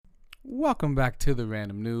Welcome back to the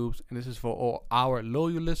Random Noobs, and this is for all our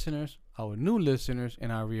loyal listeners, our new listeners,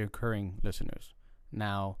 and our reoccurring listeners.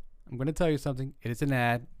 Now, I'm going to tell you something. It is an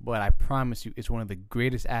ad, but I promise you it's one of the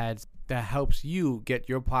greatest ads that helps you get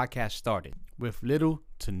your podcast started with little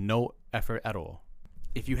to no effort at all.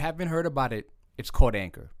 If you haven't heard about it, it's called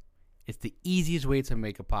Anchor. It's the easiest way to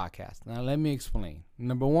make a podcast. Now, let me explain.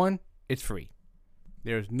 Number one, it's free.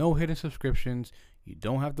 There's no hidden subscriptions. You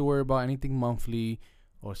don't have to worry about anything monthly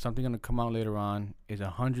or something going to come out later on. It's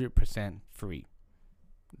 100% free.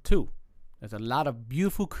 Two, there's a lot of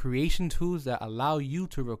beautiful creation tools that allow you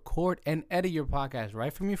to record and edit your podcast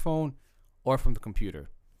right from your phone or from the computer.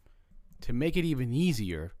 To make it even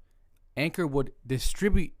easier, Anchor would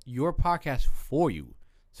distribute your podcast for you.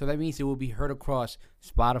 So that means it will be heard across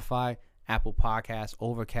Spotify, Apple Podcasts,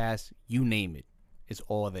 Overcast, you name it. It's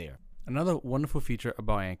all there. Another wonderful feature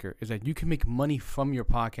about Anchor is that you can make money from your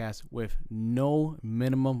podcast with no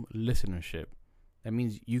minimum listenership. That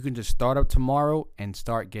means you can just start up tomorrow and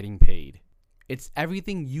start getting paid. It's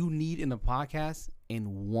everything you need in a podcast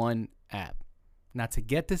in one app. Now, to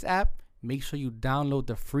get this app, make sure you download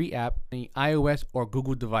the free app on iOS or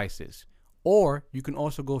Google devices. Or you can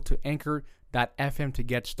also go to anchor.fm to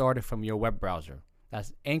get started from your web browser.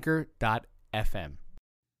 That's anchor.fm.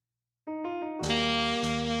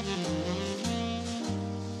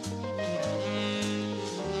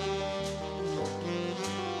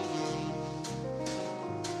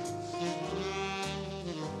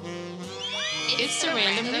 It's the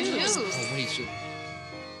Random News. Oh, wait,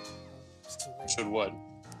 It's too late. Should what?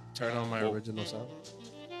 turn on my original sound?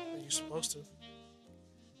 You're supposed to.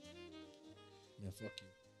 Yeah, fuck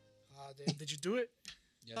you. Did you do it?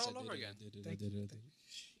 Yes, All I over did again. I did Thank it. you.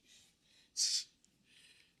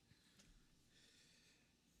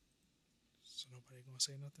 So nobody gonna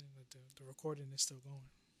say nothing. But the recording is still going.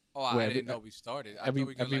 Oh, Wait, I didn't know we started. I Every, thought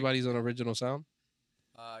we could, everybody's on original sound?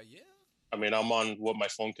 yeah. I mean, I'm on what my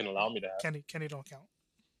phone can allow me to have. Kenny don't count.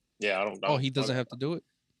 Yeah, I don't. Oh, he doesn't have to do it?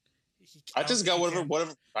 I just got don't think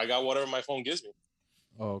whatever. I got whatever my phone gives me.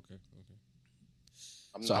 Oh, okay.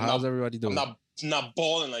 I'm How's not, everybody doing? I'm not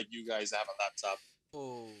balling like you guys have a laptop.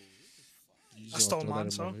 Oh. You I just stole gonna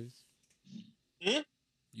throw mine, that in my so. face? Hmm?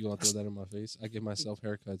 You gonna throw that in my face? I give myself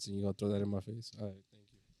haircuts and you gonna throw that in my face? All right, thank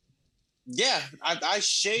you. Yeah, I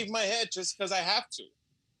shave my head just because I have to.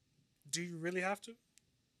 Do you really have to?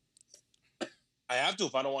 I have to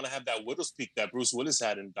if I don't want to have that widow's peak that Bruce Willis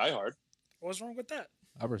had in Die Hard. What's wrong with that?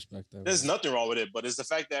 I respect that. There's man. nothing wrong with it, but it's the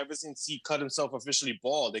fact that ever since he cut himself officially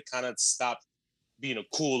bald, it kind of stopped being a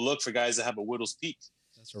cool look for guys that have a widow's peak.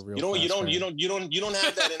 That's a real You don't fast fan.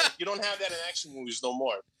 have that in you don't have that in action movies no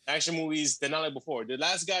more. Action movies, they're not like before. The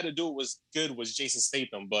last guy to do it was good was Jason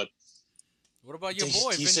Statham, but What about your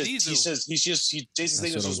boy, Vin Diesel? Jason That's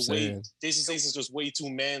Statham's what I'm saying. Jason Statham's just way too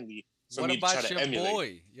manly for What me to try about to your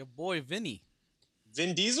emulate. boy, Vinny?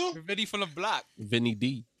 Vin Diesel? Vinny from the block. Vinny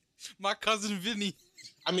D. My cousin Vinny.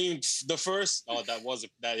 I mean, the first that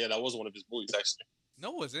was one of his movies actually.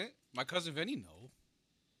 No, it wasn't. My cousin Vinny, no.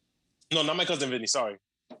 No, not my cousin Vinny. Sorry,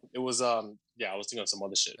 it was I was thinking of some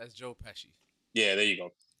other shit. That's Joe Pesci. Yeah, there you go.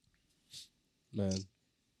 Man.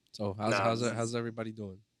 So Nah. how's everybody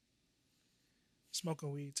doing?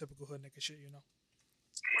 Smoking weed, typical hood nigga shit, you know.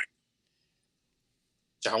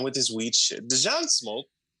 John with his weed shit. Does John smoke?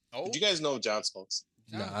 Oh, Did you guys know John smokes?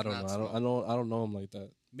 Nah, I don't know. I don't know him like that.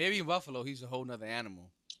 Maybe in Buffalo, he's a whole nother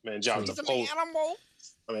animal. Man, John's a poser. animal.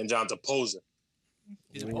 I mean, John's a poser.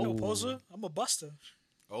 He's a You Whoa. know, poser. I'm a buster.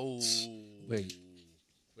 Oh. Wait.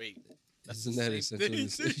 That's Isn't the that same essentially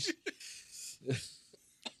thing. the same?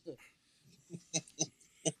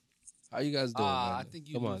 How you guys doing, man? I think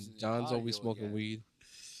you Come on. losing John's audio always smoking again. weed.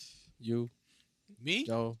 You, Me?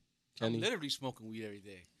 Joe, I'm Kenny. literally smoking weed every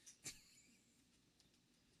day.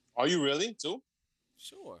 Are you really too?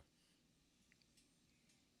 Sure.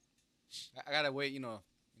 I gotta wait, you know.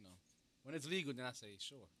 When it's legal, then I say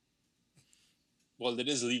sure. Well, it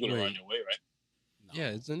is legal Wait. around your way, right? No.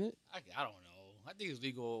 Yeah, isn't it? I don't know. I think it's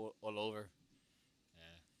legal all over. Yeah.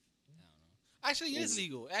 I don't know. Actually, it is Is-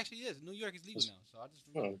 legal. Actually, it is. New York is legal now, so I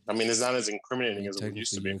just. I mean, it's not as incriminating as it Technically,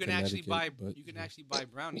 used to You be. can actually buy. Connecticut, but- You can actually buy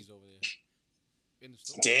brownies over there. In the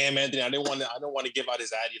store. Damn, Anthony, I don't want to give out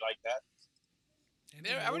his addy like that. And They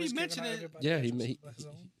then already always giving mentioned out it. everybody Yeah, else's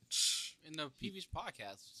own. In the previous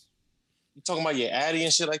podcasts. You talking about your addy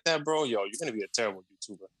and shit like that, bro? Yo, you're gonna be a terrible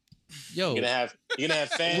YouTuber. Yo, You're gonna have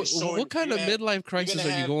fans showing. what kind of you're gonna have- midlife crisis gonna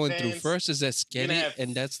are you have going through? fans- First is that you're gonna sketty, have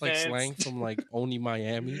and that's like fans- slang from like only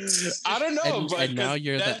Miami. I don't know, And, but and now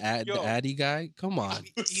you're the yo, addy guy. Come on.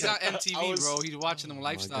 He's on MTV, I was- bro. He's watching them Oh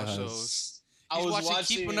my lifestyle God. shows. I He's was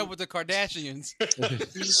watching Keeping Up with the Kardashians.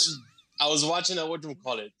 I was watching a what do you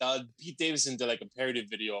call it? Pete Davidson did like a parody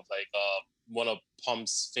video of like one of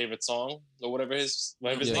Pump's favorite song or whatever his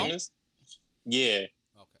Yeah. name is. Yeah.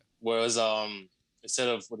 Okay. Whereas instead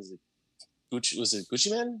of what is it? Gucci was it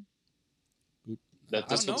Gucci Man? I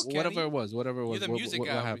don't know. Kenny. Whatever it was. You're the music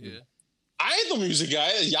guy over here. I ain't the music guy.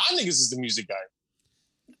 Y'all niggas is the music guy.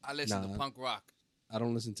 I listen to Nah. punk rock. I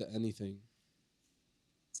don't listen to anything.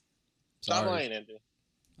 Stop Sorry. lying, Anthony.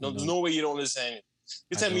 No, I there's know. no way you don't listen to anything.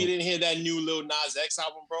 You I tell me you don't. didn't hear that new Lil Nas X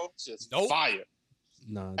album, bro? Shit's Nope. fire.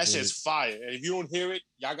 Nah, That dude. shit's fire. And if you don't hear it,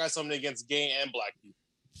 y'all got something against gay and black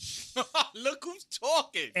people. Look who's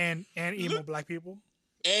talking. And emo black people.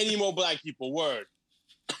 And emo black people, word.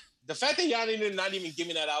 The fact that y'all didn't not even give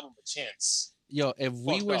me that album a chance. Yo, if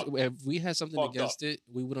Fucked if we had something Fucked against it,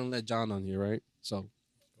 we wouldn't let John on here, right? So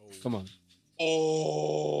come on.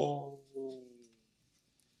 Oh.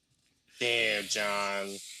 Damn, John.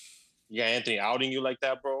 You got Anthony outing you like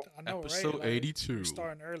that, bro? I know, Episode right? Like, 82. We're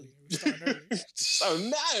starting early. We're starting early. Doesn't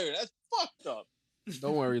matter. That's fucked up.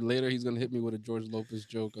 Don't worry. Later, he's gonna hit me with a George Lopez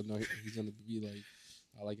joke. I know he's gonna be like,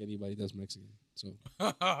 "I like anybody that's Mexican." So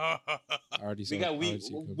I already saw. We got I already see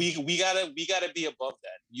it coming. we gotta be above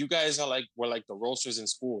that. You guys are like we're like the roasters in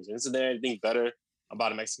schools. Isn't there anything better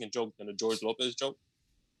about a Mexican joke than a George Lopez joke?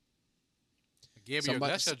 Gabriel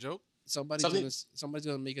Somebody- Iglesias joke. Somebody's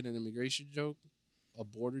gonna make it an immigration joke, a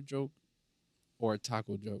border joke, or a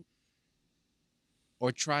taco joke,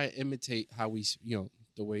 or try and imitate how we,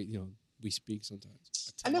 the way we speak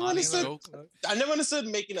sometimes. I never Tamale understood. joke. I never understood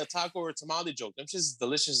making a taco or a tamale joke. Them just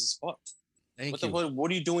delicious as fuck. Thank you.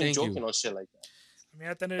 What are you doing Thank joking you. on shit like that? I mean,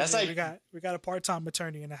 at the end of That's the day, like- we got a part-time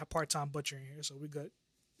attorney and a part-time butcher in here, so we good.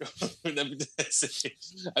 That's it.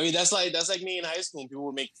 I mean, that's like me in high school. People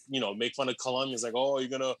would make fun of Colombians, like, "Oh, you're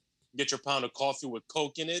gonna get your pound of coffee with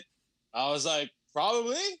Coke in it." I was like,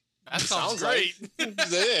 probably. That sounds like- great.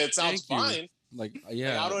 Yeah, it sounds Thank you. fine. Like, Like,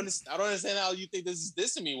 yeah, I don't understand how you think this is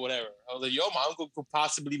dissing me, whatever. I was like, yo, my uncle could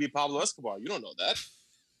possibly be Pablo Escobar. You don't know that.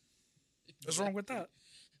 What's wrong with that?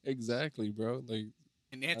 exactly, bro.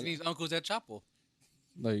 And Anthony's uncle's at Chapo.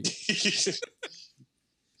 Like,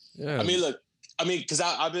 yeah. I mean, look, because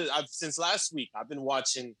I've since last week, I've been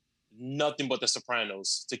watching nothing but The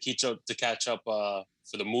Sopranos to catch up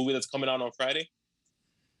for the movie that's coming out on Friday.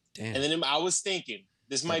 damn. And then I was thinking,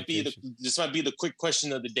 this might be the quick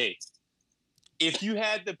question of the day. If you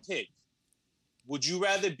had to pick, would you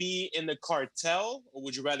rather be in the cartel or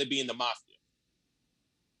would you rather be in the mafia?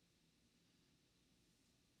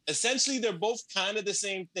 Essentially, they're both kind of the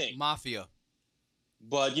same thing. Mafia.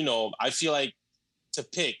 But, I feel like to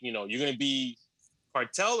pick, you're going to be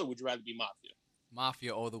cartel or would you rather be mafia?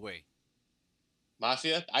 Mafia all the way.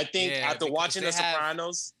 Mafia? I think Yeah, after because watching they The have-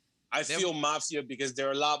 Sopranos, I feel mafia because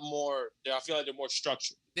they're a lot more, I feel like they're more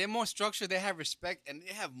structured. They're more structured. They have respect, and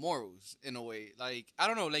they have morals in a way. Like, I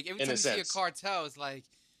don't know. Like, every In time a you see a sense. cartel, it's like,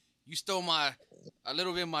 you stole a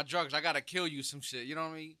little bit of my drugs. I gotta kill you, some shit. You know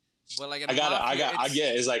what I mean? But like, in the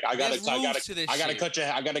mafia, it's like I there's rules to this shit. gotta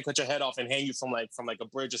cut your head off and hang you from like a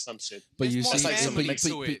bridge or some shit. But There's you more see, family next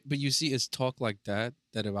to it. but you see, it's talk like that.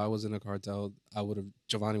 That if I was in a cartel,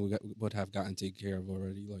 Giovanni would have gotten taken care of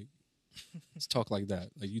already. Like, it's talk like that.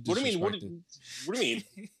 Like, you What do you mean? What disrespecting. do you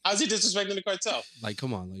mean? How's he disrespecting the cartel? Like,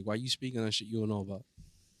 come on. Like, why you speaking on shit you don't know about?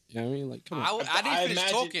 You know what I mean? Like, come on. I didn't I finish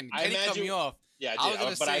imagine- talking. I Kenny cut imagine- me off. Yeah, I was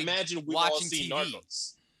gonna but I say, imagine we've all watching seen TV.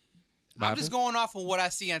 Narcos. What I'm just happened? going off of what I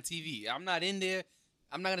see on TV. I'm not in there.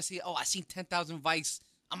 I'm not gonna say, oh, I seen 10,000 Vice.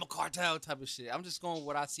 I'm a cartel type of shit. I'm just going with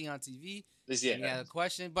what I see on TV. Yeah. And you had a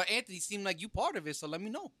question, but Anthony seemed like you part of it, so let me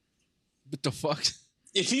know. What the fuck?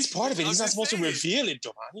 If he's part of it, I'm he's not just supposed to saying. reveal it,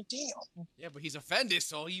 Giovanni. Damn. Yeah, but he's offended,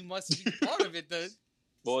 so he must be part of it. Then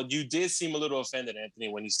Well, you did seem a little offended, Anthony,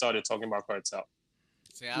 when you started talking about cartel.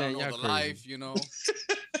 say I Man, don't know y'all the crazy. life, you know.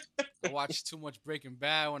 I watch too much Breaking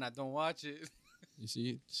Bad when I don't watch it. You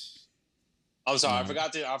see? I'm sorry, Nah.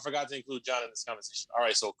 I forgot to include John in this conversation. All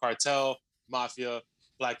right, so cartel, mafia,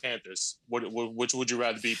 Black Panthers. Which would you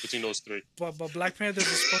rather be between those three? But Black Panthers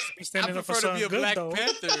is supposed to be I standing up for prefer to be something a good, Black though.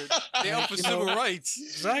 Panther. They're up for You civil know- rights.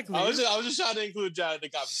 Exactly. I was just trying to include John in the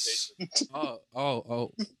conversation.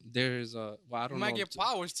 Oh. There's well, I You don't might know. get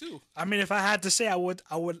powers too. I mean, if I had to say, I would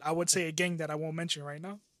say a gang that I won't mention right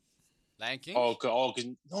now. Lion King. No,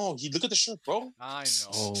 look at the shirt, bro. I know.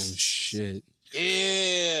 Oh shit!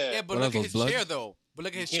 Yeah. Yeah, but What look are at those his blood? chair though. But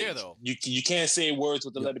look at his You chair can't- though. You can't say words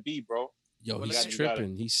with the letter B, bro. Yo, Well, he's you gotta-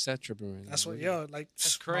 tripping. He's set tripping right now. That's what, Look yo, like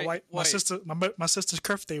That's my crazy. wife, Wait. my sister's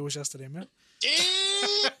birthday was yesterday, man.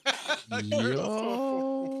 at him.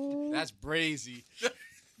 Yo. That's brazy.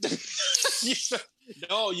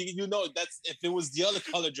 No, you know that's if it was the other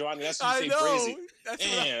color, Giovanni. That's what I you say know. crazy. That's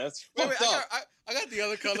Damn, that's wait, fucked up. I got the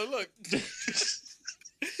other color. Look.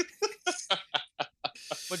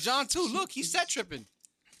 But John too. Look, he's set tripping.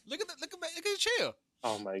 Look at the chair.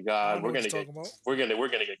 Oh my I God, don't know we're what gonna you're get talking about. we're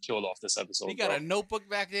gonna get killed off this episode. He got bro. a notebook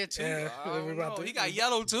back there too. Yeah, I don't we're about know. to- He got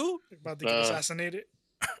yellow too. About to get assassinated.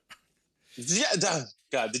 Yeah,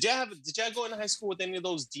 God, did y'all go into high school with any of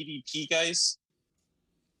those DDP guys?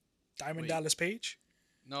 Diamond Wait. Dallas Page.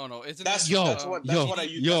 No. Isn't That's it, that's what I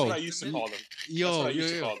used to call them. That's what I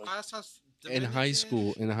used to call them. In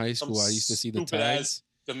high school, I used to see the Stupid tags, ass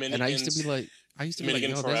Dominicans. and I used to be like,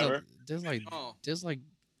 Dominican yo, forever. there's like Oh.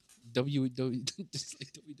 WWE.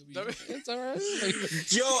 It's all right.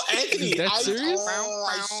 Like, Yo, Anthony, That I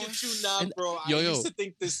serious? shit you not, And- bro. yo. I used to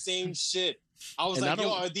think the same shit. I was And like, I yo,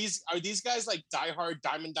 don't- are these guys like diehard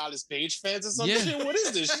Diamond Dallas Page fans or something? Yeah. What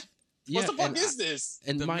is this? yeah, What the fuck and, is this?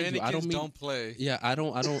 and mind you, I don't mean. don't play. Yeah, I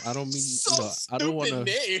don't mean. So you know, I don't want stupid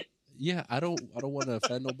to. name. Yeah, I don't want to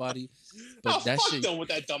offend nobody, Oh, but that fuck shit. them with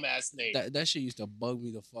that dumbass name. That shit used to bug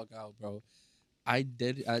me the fuck out, bro. I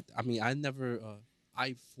mean, I never.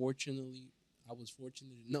 I was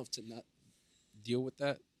fortunate enough to not deal with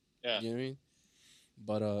that. Yeah. You know what I mean?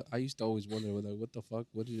 But I used to always wonder, like, what the fuck?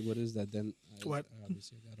 What is that? Then What?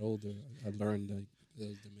 Obviously, I got older. I learned like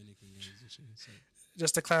those Dominican names and shit. So.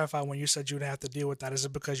 Just to clarify, when you said you didn't have to deal with that, is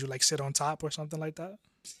it because you like sit on top or something like that?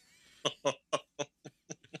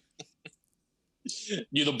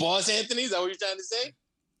 You the boss, Anthony? Is that what you're trying to say?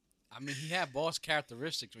 I mean, he had boss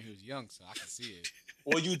characteristics when he was young, so I can see it.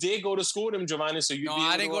 Well, you did go to school with him, Giovanni. So you. No,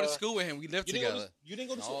 I didn't go to school with him. We lived You didn't, together. you didn't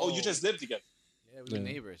go to school. Oh, you No. just lived together. Yeah, we were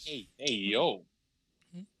Yeah. neighbors. Hey, yo.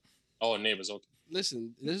 Oh, neighbors. Okay.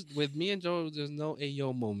 Listen, with me and Joe, there's no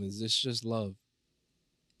ayo moments. It's just love.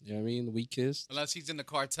 You know what I mean? We kissed. Unless he's in the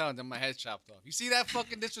cartel and then my head's chopped off. You see that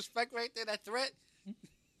fucking disrespect right there? That threat?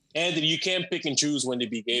 Anthony, you can't pick and choose when to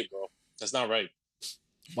be gay, bro. That's not right.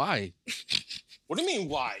 Why? What do you mean,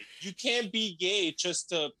 why? You can't be gay just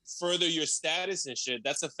to further your status and shit.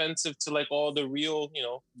 That's offensive to like all the real,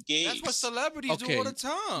 gays. That's what celebrities do Okay. all the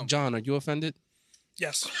time. John, are you offended?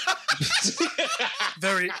 Yes.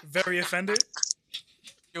 Very, very offended.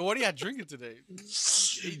 Yo, what are y'all drinking today?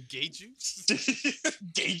 Gay juice?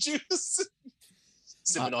 Gay juice?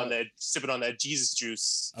 Sipping on that Jesus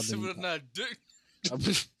juice. I've Sipping been, on that dick.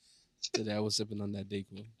 today I was sipping on that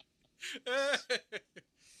Dayquil.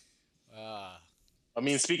 Ah, I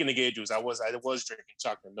mean, speaking of gay juice, I was drinking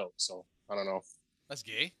chocolate milk, so I don't know. that's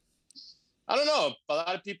gay. I don't know. A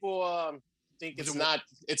lot of people think Was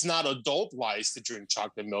it's not adult wise to drink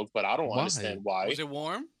chocolate milk, but I don't Why? understand why. Was it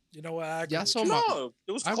warm? You know what? I agree Yeah, I with saw you. No,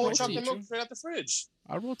 it was I cold wrote chocolate to milk you. straight out the fridge.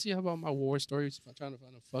 I wrote to you about my war stories. I'm trying to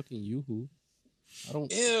find a fucking yoo-hoo. I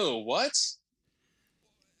don't. Ew, what?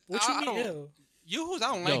 What you I mean? don't- Ew? Yoo-hoos, I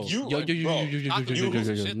don't Yo, like you, yo, bro. yo, yo, yo, yo, yo, Not the yo, yo, yo, yoo-hoos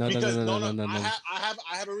yo, and yo. shit. No, no, Because no, no, no, no, I no.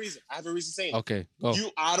 have a reason. I have a reason saying Okay, go.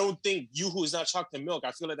 I don't think yoo-hoo is not chocolate milk.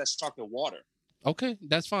 I feel like that's chocolate water. Okay,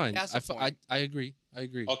 that's fine. That's the point. I agree. I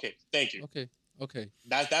agree. Okay, thank you. Okay.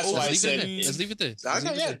 That's Oh, why I Let's leave it said. there. Let's leave it there. Let's leave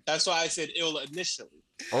Okay, it yeah, there. that's why I said ill initially.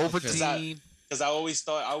 Okay. Because I always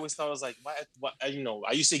thought I was like, what?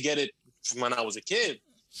 I used to get it from when I was a kid,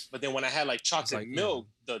 but then when I had like chocolate like, milk,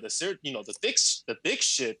 the syrup, the thick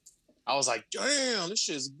shit, I was like, damn, this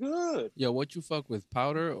shit's good. Yo, what you fuck with,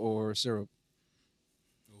 powder or syrup?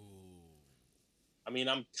 I mean,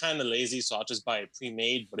 I'm kind of lazy, so I'll just buy it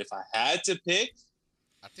pre-made. But if I had to pick,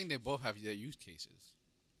 I think they both have their use cases.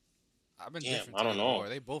 I've been Damn, different. I don't know. before.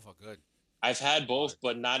 They both are good. I've had both,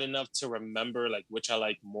 but not enough to remember like which I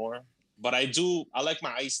like more. But I like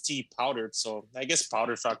my iced tea powdered, so I guess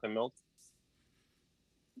powdered chocolate milk.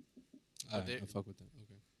 Alright, there- I fuck with that.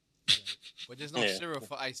 Okay. But there's no Yeah. syrup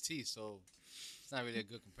for iced tea, so it's not really a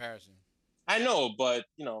good comparison. I know, but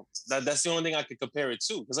that's the only thing I could compare it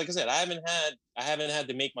to. Because like I said, I haven't had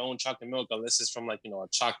to make my own chocolate milk unless it's from like a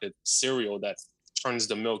chocolate cereal that turns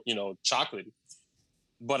the milk chocolatey.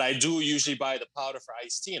 But I do usually buy the powder for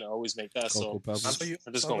iced tea, and I always make that. Cocoa So Pebbles. I'm, So you,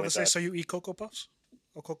 I'm just so going I'm gonna with say, that. so you eat Cocoa Puffs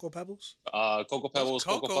or Cocoa Pebbles? Cocoa Pebbles,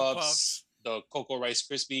 Cocoa Cocoa Puffs, Puffs. the Cocoa Rice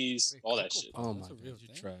Krispies, Wait, all that Cocoa shit. Puffs? Oh That's my a real god, you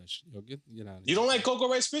thing? trash. Yo, get out of here. You don't like Cocoa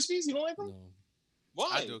Rice Krispies? You don't like them? No. Why?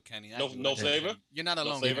 I do, Kenny. I No- do. no I do. flavor? You're not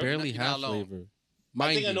alone. flavor? They You're barely not have alone. flavor. I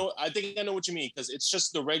Mind think you, I think I know what you mean because it's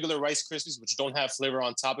just the regular Rice Krispies, which don't have flavor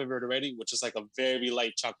on top of it already, which is like a very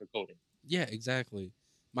light chocolate coating. Yeah, exactly.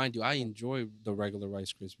 Mind you, I enjoy the regular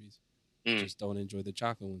Rice Krispies. Mm. Just don't enjoy the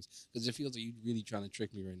chocolate ones because it feels like you're really trying to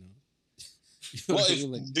trick me right now. You know Well, what I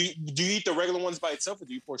mean? Like, do you eat the regular ones by itself, or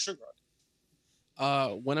do you pour sugar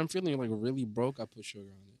on it? when I'm feeling like really broke, I put sugar on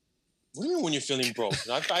it. What do you mean when you're feeling broke?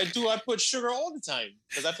 I put sugar all the time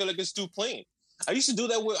because I feel like it's too plain. I used to do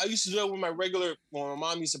that with my regular when my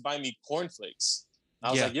mom used to buy me cornflakes.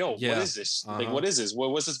 I was Yeah, like, "Yo, yeah. what is this? Like, Uh-huh. what is this?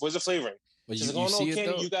 What's this? What's the flavoring?" But She's you, like, "Oh no, see it Kenny,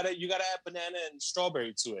 though. you gotta add banana and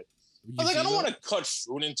strawberry to it." You I was like, see "I don't though? want to cut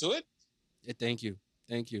fruit into it." Yeah, thank you.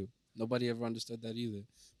 Nobody ever understood that either.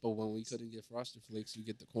 But when we couldn't get Frosted Flakes, you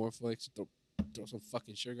get the corn flakes. Throw some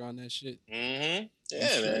fucking sugar on that shit. Mm-hmm. You Yeah,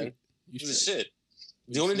 straight. man. You It was straight. shit.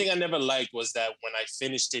 You The only straight. thing I never liked was that when I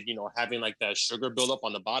finished it, having like that sugar buildup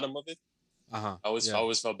on the bottom of it. Uh-huh. I Yeah.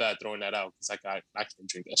 always felt bad throwing that out because I can't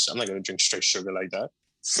drink that shit. I'm not gonna drink straight sugar like that.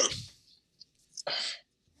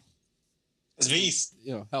 It's beef.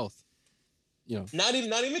 Health. Not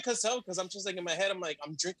even because I'm just like in my head, I'm like,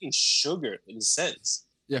 I'm drinking sugar in a sense.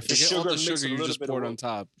 Yeah, The forget all sugar the mixed sugar with a you little just bit of poured on milk.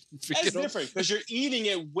 top. That's Forget all- different because you're eating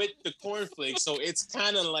it with the cornflakes, so it's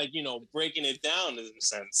kind of like breaking it down in a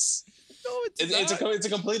sense. No, it's It's a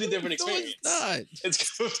completely different No, experience. it's not.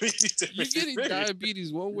 It's completely different. You're getting experience.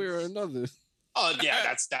 diabetes one way or another. Oh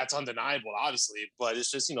yeah, that's undeniable, obviously. But it's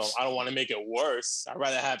just I don't want to make it worse. I'd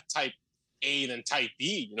rather have type A than type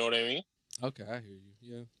B. You know what I mean? Okay, I hear you.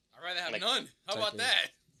 Yeah. I'd rather have Like, none. How about okay.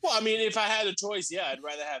 that? Well, I mean, if I had a choice, yeah, I'd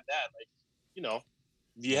rather have that. Like,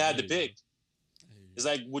 if you had to pick, I hear you. it's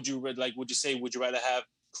like, would you rather have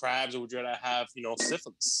crabs or would you rather have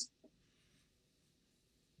syphilis?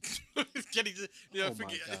 Kenny just, Oh my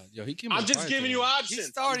forget. god, yo, he came. I'm on just fire giving you today. options. He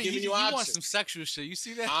started. I'm giving He you wants options. some sexual shit. You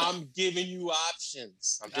see that? I'm giving you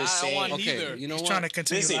options. I'm just I don't saying. want Okay, neither. you know He's what? trying to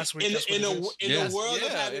continue Listen, last week. in That's what it is. the Yes. world of Yeah,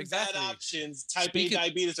 having exactly. bad options, type Speaking- A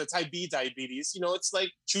diabetes or type B diabetes, it's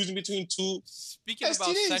like choosing between two. Speaking about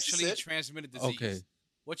STDs, sexually that's it. transmitted disease, Okay.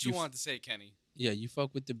 what you You- wanted to say, Kenny? Yeah, you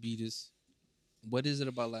fuck with the beaters. What is it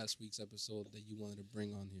about last week's episode that you wanted to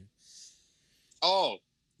bring on here? Oh,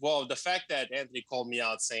 well, the fact that Anthony called me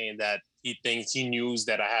out saying that he thinks he knew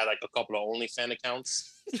that I had like a couple of OnlyFans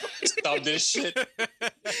accounts, stop this shit.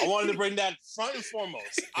 I wanted to bring that front and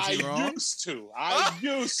foremost. I he wrong? used to.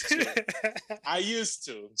 I used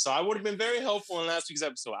to. So I would have been very helpful in last week's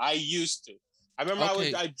episode. I used to. I remember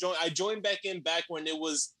Okay. I joined back when it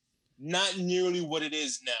was not nearly what it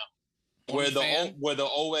is now. Where OnlyFans? the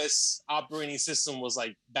OS operating system was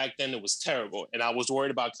like back then, it was terrible, and I was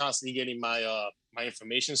worried about constantly getting my my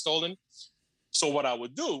information stolen. So what I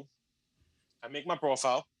would do, I make my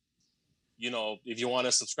profile. If you want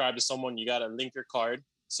to subscribe to someone, you gotta link your card.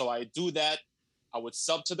 So I do that. I would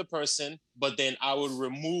sub to the person, but then I would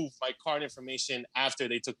remove my card information after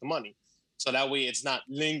they took the money, so that way it's not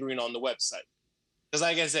lingering on the website. Because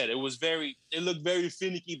like I said, it looked very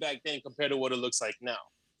finicky back then compared to what it looks like now.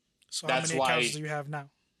 So how That's many why- accounts do you have now?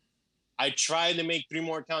 I tried to make 3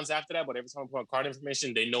 more accounts after that, but every time I put my card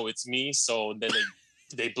information, they know it's me, so then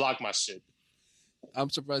they block my shit. I'm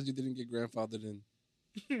surprised you didn't get grandfathered in.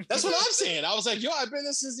 That's what I'm saying. I was like, yo, I've been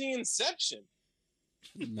there since the inception.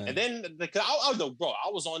 Man. And then, bro, I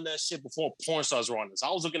was on that shit before porn stars were on this. I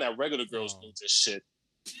was looking at regular girls Oh. doing this shit.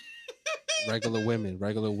 regular women. Where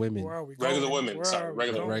are we Regular going? women, Where sorry, are we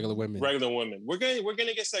regular- going? Regular women. Regular women. We're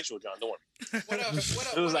gonna get sexual, John. Don't worry. What up? What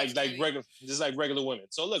up? It was what like up, Kenny? regular, just like regular women.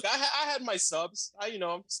 So look, I had my subs. I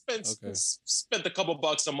spent Okay. spent a couple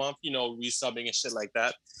bucks a month, resubbing and shit like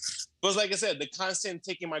that. But like I said, the constant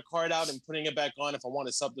taking my card out and putting it back on if I want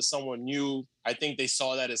to sub to someone new, I think they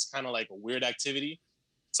saw that as kind of like a weird activity.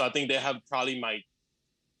 So I think they have probably my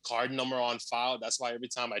card number on file. That's why every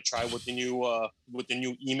time I try with the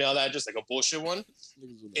new email address, like a bullshit one,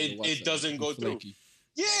 it doesn't go through. Flaky.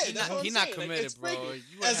 yeah, He that's not, what he I'm not saying. Like, committed, it's bro. freaking-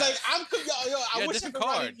 You would It's have- like I Yeah, wish I different could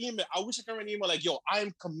write card. an email. I wish I could write an email like, yo, I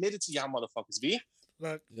am committed to y'all motherfuckers, B.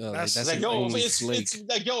 Look, Yeah, like, that's that's Like, an yo, only it's flake.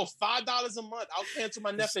 like, yo, $5 a month. I'll cancel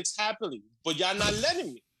my Netflix happily, but y'all not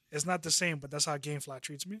letting me. it's not the same, but that's how GameFly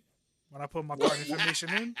treats me. When I put my card information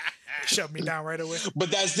in, they shut me down right away.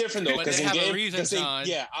 But that's different though, But because they in have a game, reason, 'cause they- John.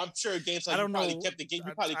 yeah, I'm sure games like I don't you probably know. kept the game.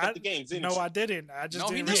 You I- probably I- kept the games, didn't No, you? I didn't. I just No,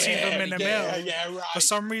 he didn't didn't. receive them in the yeah, mail. yeah, right. For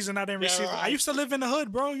some reason, I didn't Yeah, receive it. I right. used to live in the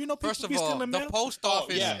hood, bro. You know, people First of be all, stealing the mail. post Oh,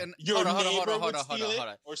 office. yeah. And, Your hold on, neighbor would hold steal on.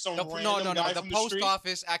 it, or some The, random no. guy The from the post street.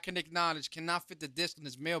 office, I can acknowledge, cannot fit the disc in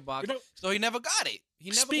his mailbox, You know- so he never got it. He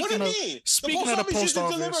never Speaking What do got you it. of- mean? speaking the of the post office used to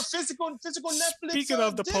post deliver office- physical Netflix. Speaking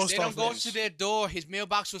of the discs. post They don't go office. to their door. His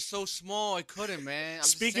mailbox was so small, he couldn't, man. I'm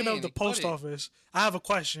just Speaking saying, of the he post couldn't. office, I have a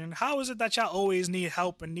question. How is it that y'all always need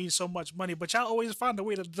help and need so much money, but y'all always find a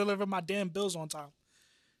way to deliver my damn bills on time?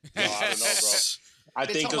 Yo, I don't know, bro. I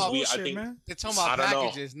They think talking because about I bullshit, think man. They're talking I about don't know.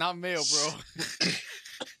 packages, not mail, bro.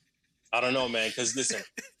 I don't know, man. Because listen,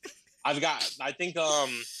 I think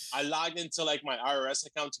I logged into like my IRS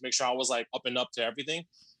account to make sure I was like up and up to everything.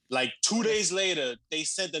 Like 2 days later, they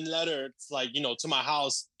sent a letter to my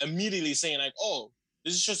house immediately saying like, oh,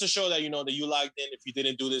 this is just to show that that you logged in. If you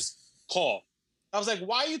didn't do this, call. I was like,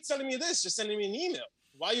 why are you telling me this? Just sending me an email.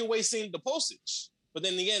 Why are you wasting the postage? But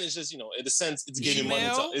then again, it's just, in a sense, it's giving money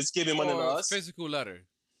to us. Physical letter.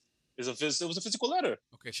 It was a physical letter.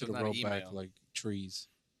 Okay, Should so have not an wrote back email. like trees.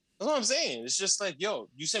 That's what I'm saying. It's just like, yo,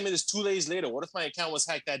 you sent me this 2 days later. What if my account was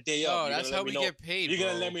hacked that day Yo, up? that's how we get paid. You're bro.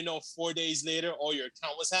 gonna let me know 4 days later, or your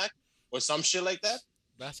account was hacked, or some shit like that.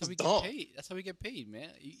 That's how we It's dumb. get paid. That's how we get paid, man.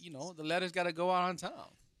 The letters got to go out on time.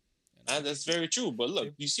 That's very true. But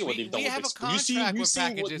look, you see what they've done We with have a Express. contract with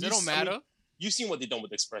packages. It don't matter. You've seen what they've done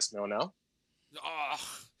with Express Mail now. Oh,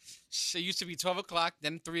 shit used to be 12 o'clock,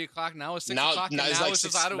 then 3 o'clock. Now it's 6 Now o'clock. it's like it's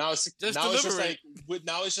 6. just, Now it's just now it's just deliver like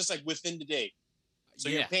now it's just like within the day. So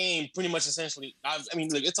Yeah. you're paying pretty much essentially. I mean,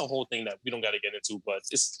 look, it's a whole thing that we don't got to get into. But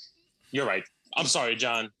you're right. I'm sorry,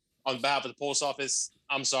 John. On behalf of the post office,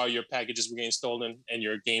 I'm sorry your packages were getting stolen and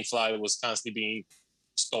your GameFly was constantly being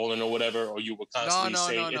stolen or whatever, or you were constantly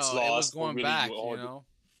saying it's lost. It was going really back,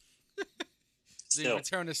 They Still.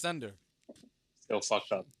 return to sender. Still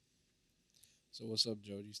fucked up. So what's up,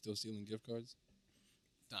 Joe? You still stealing gift cards?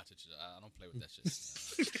 Not to, I don't play with that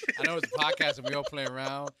shit. I know it's a podcast and we all play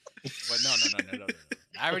around, but no.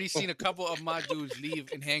 I already seen a couple of my dudes leave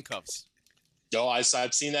in handcuffs. Yo, I've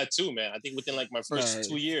seen that too, man. I think within like my first Right.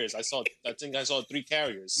 2 years, I saw 3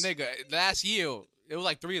 carriers. Nigga, last year, it was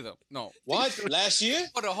like 3 of them. No. What? Last year?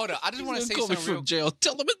 Hold on. I just want to say Coming something from real jail.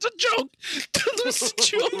 Tell them it's a joke. Tell them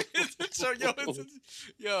it's a joke. So,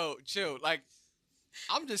 yo, chill. Like,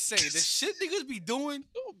 I'm just saying, the shit niggas be doing,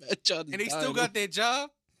 Oh, man, John is and they still dying. got their job.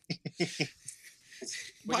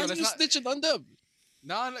 Why are that's you not- snitching on them?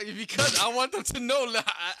 No, because I want them to know.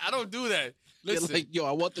 I don't do that. You're Listen, like, yo,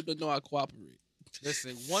 I want them to know I cooperate.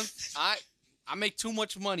 listen. I make too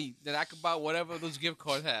much money that I could buy whatever those gift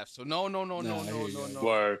cards have. So no. I hear you.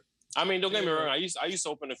 Word. I mean, don't get me wrong. I used to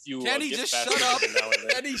open a few. Kenny, gift just baskets shut up. every now and then.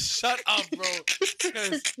 Kenny, shut up, bro.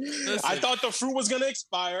 'Cause, listen, I thought the fruit was gonna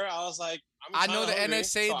expire. I was like, I know the hungry,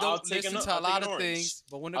 NSA so I'll don't take listen an- to I'll a take lot an of orange. things,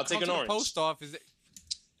 but when it I'll comes take to an the orange. post office,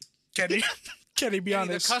 Kenny, be the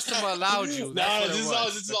honest. customer allowed you. No, That's what this it is all.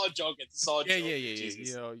 was. This is all joking. This is all Yeah. joking. Jesus.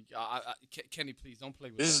 You know, Kenny, please don't play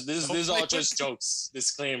with This that. is Don't this is play all with just jokes.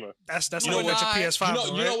 Disclaimer. That's You why know I went to what? PS5. though,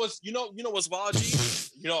 You right? know what's wild, G?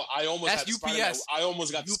 I almost That's had the Spider-Man. UPS. I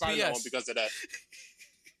almost got the Spider-Man UPS. one because of that.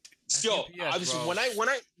 That's Yo, UPS, bro. when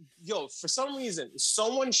I for some reason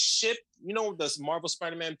someone shipped this Marvel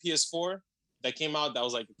Spider-Man PS4 that came out that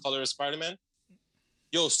was like the color of Spider-Man.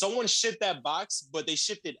 Yo, someone shipped that box, but they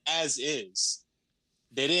shipped it as is.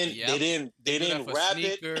 They didn't. Yep. They didn't. They do that didn't for wrap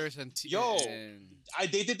it. sneakers and Yo. and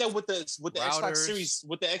They did that with the Routers.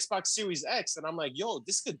 Xbox Series X, and I'm like, yo,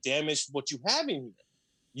 this could damage what you have in here.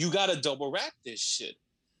 You gotta double wrap this shit.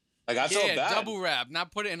 Like I felt bad. double wrap,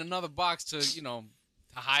 not put it in another box to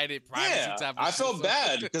to hide it. Privacy Yeah, type of I shit. felt So-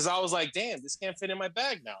 bad because I was like, damn, this can't fit in my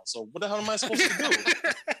bag now. So what the hell am I supposed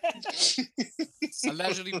to do?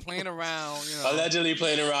 Allegedly playing around. Allegedly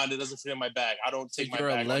playing around, it doesn't fit in my bag. I don't take my You're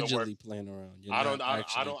bag on the work. allegedly playing around. You're I don't. not I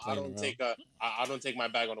actually don't. I playing don't around. I don't take my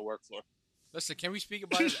bag on the work floor. Listen, can we speak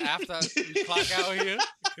about it after we clock out here?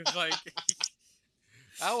 Because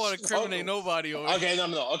I don't want to incriminate nobody. Okay,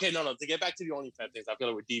 no. Okay, no. To get back to the OnlyFans things, I feel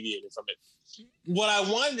like we're deviating from it. What I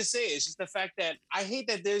wanted to say is just the fact that I hate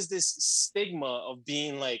that there's this stigma of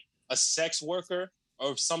being like a sex worker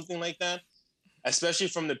or something like that, especially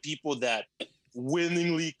from the people that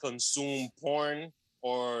willingly consume porn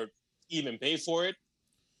or even pay for it.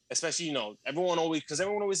 Especially, everyone always says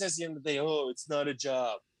at the end of the day, oh, it's not a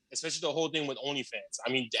job. Especially the whole thing with OnlyFans.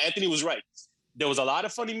 I mean, Anthony was right. There was a lot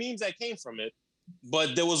of funny memes that came from it.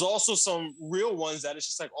 But there was also some real ones that it's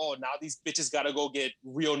just like, oh, now these bitches got to go get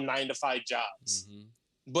real 9-to-5 jobs. Mhm.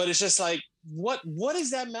 But it's just like, what does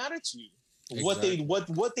that matter to you? Exactly.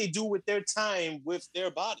 What they do with their time with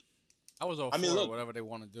their body. I was all I mean, for it, look. whatever they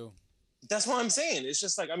want to do. That's what I'm saying. It's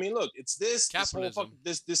just like, I mean, look, it's this whole Capitalism.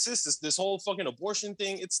 this whole fucking abortion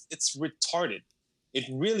thing. It's retarded. It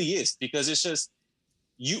really is, because it's just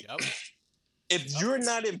you. Yep. If you're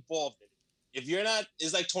not involved in it, if you're not,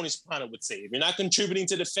 it's like Tony Soprano would say, if you're not contributing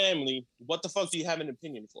to the family, what the fuck do you have an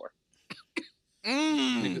opinion for?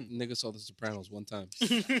 Nigga saw The Sopranos one time.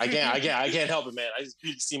 I can't help it, man. I just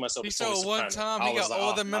really see myself. He as Tony saw one Soprano. time. I He was got like,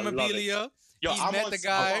 all the I love it. memorabilia. Yo, He's met the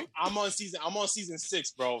guy. I'm on season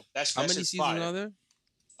 6, bro. How many seasons are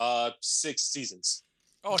there? 6 seasons.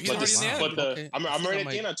 Oh, he's But already the- in the end. but the- Okay. I'm I think already I at the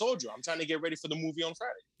might- end. I told you, I'm trying to get ready for the movie on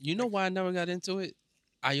Friday. You know why I never got into it?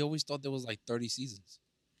 I always thought there was like 30 seasons.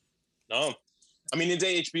 No, I mean it's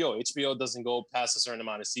HBO. HBO doesn't go past a certain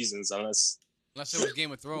amount of seasons unless. Unless it was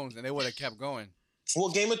Game of Thrones, and they would have kept going. Well,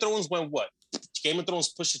 Game of Thrones went what? Game of Thrones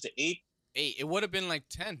pushed it to 8. 8. It would have been like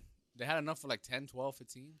 10. They had enough for like 10, 12,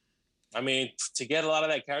 15. I mean, to get a lot of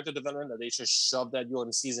that character development that they just shoved at you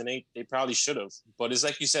in season 8, they probably should have. But it's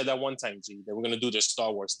like you said that one time, G, they were gonna do their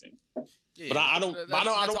Star Wars thing. Yeah, But I don't, let's I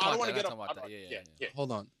don't, I talk don't, I don't about want to that, get let's up. talk about that. Yeah.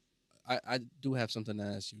 Hold on. I do have something to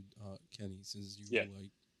ask you, Kenny, since you Yeah.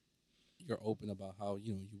 like you're open about how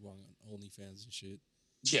you were on OnlyFans and shit.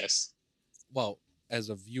 Yes. Well, as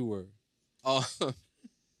a viewer,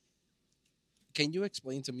 can you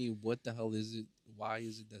explain to me what the hell is it? Why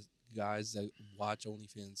is it that guys that watch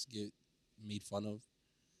OnlyFans get made fun of?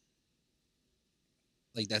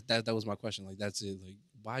 Like that was my question. Like that's it. Like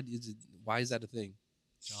why is that a thing?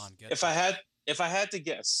 John, get If I had to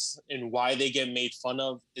guess in why they get made fun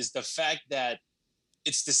of is the fact that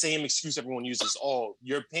it's the same excuse everyone uses. Oh,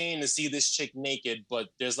 you're paying to see this chick naked, but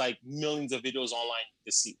there's like millions of videos online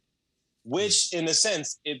to see. Which in a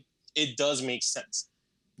sense, it does make sense.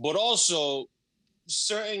 But also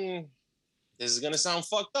this is gonna sound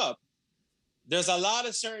fucked up. There's a lot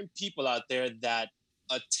of certain people out there that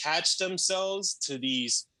attach themselves to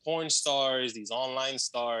these porn stars, these online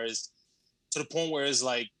stars, to the point where it's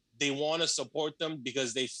like they want to support them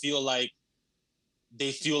because they feel like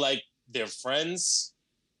they're friends.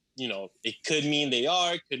 It could mean they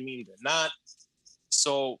are, it could mean they're not.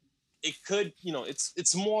 So it could,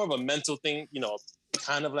 it's more of a mental thing,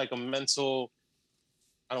 kind of like a mental,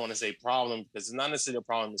 I don't want to say problem because it's not necessarily a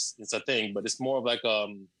problem, it's a thing, but it's more of like I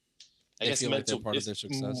guess feel like they're mental part of their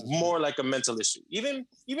success. more like a mental issue. Even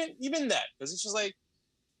that, because it's just like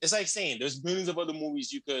it's like saying there's millions of other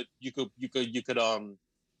movies you could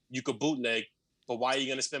bootleg, but why are you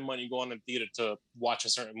gonna spend money going to the theater to watch a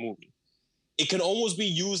certain movie? It can almost be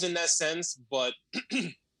used in that sense, but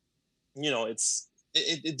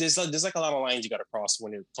there's like a lot of lines you got to cross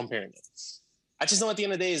when you're comparing it. I just know at the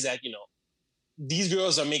end of the day is that these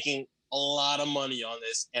girls are making a lot of money on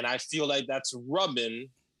this, and I feel like that's rubbing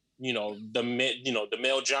the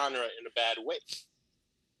male genre in a bad way.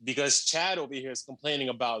 Because Chad over here is complaining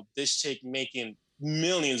about this chick making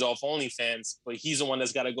millions off OnlyFans, but he's the one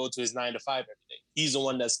that's got to go to his 9 to 5 every day. He's the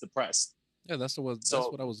one that's depressed. Yeah, that's what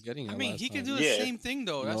I was getting at. I mean, last he can time. do the same thing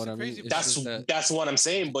though. You know That's what the I mean? crazy. It's just That's what I'm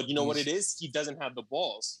saying. But you know what he's- it is? He doesn't have the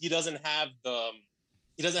balls. He doesn't have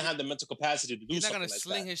the mental capacity to do He's not something gonna like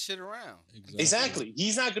sling that. his shit around. Exactly.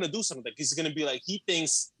 He's not gonna do something like he's gonna be like he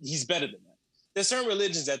thinks he's better than that. There's certain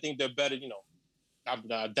religions that think they're better.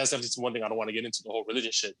 That's definitely one thing I don't want to get into the whole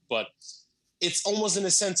religion shit, but it's almost in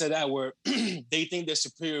the sense of that where they think they're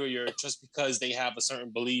superior just because they have a certain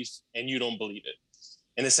belief and you don't believe it.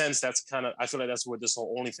 In a sense, that's kind of, I feel like that's what this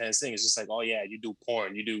whole OnlyFans thing is just like, oh yeah, you do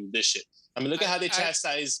porn, you do this shit. I mean, look at how they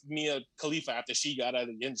chastised Mia Khalifa after she got out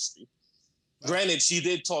of the industry. Granted, she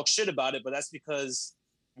did talk shit about it, but that's because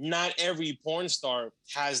not every porn star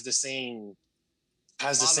has the same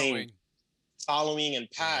following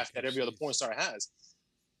and path that every other porn star has.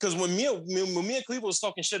 Because when Mia Khalifa was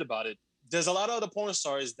talking shit about it, there's a lot of other porn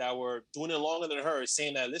stars that were doing it longer than her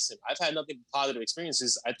saying that, listen, I've had nothing but positive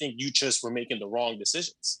experiences. I think you just were making the wrong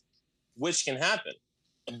decisions, which can happen.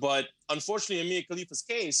 But unfortunately, in Mia Khalifa's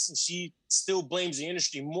case, she still blames the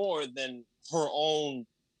industry more than her own.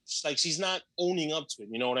 Like, she's not owning up to it.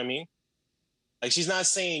 You know what I mean? Like, she's not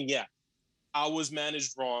saying, yeah, I was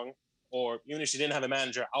managed wrong. Or even if she didn't have a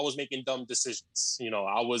manager, I was making dumb decisions.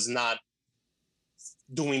 I was not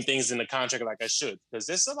doing things in the contract like I should. Because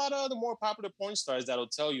there's a lot of other more popular porn stars that'll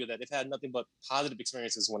tell you that they've had nothing but positive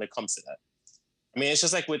experiences when it comes to that. I mean, it's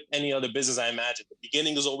just like with any other business, I imagine. The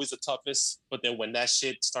beginning is always the toughest, but then when that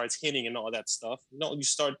shit starts hitting and all that stuff, you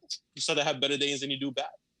start to have better days than you do bad.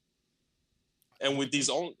 And with these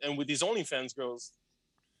OnlyFans girls,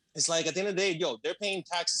 it's like at the end of the day, they're paying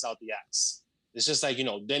taxes out the ass. It's just like,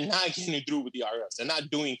 they're not getting through with the IRS. They're not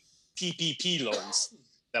doing PPP loans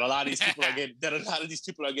that a lot of these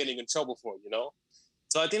people are getting in trouble for,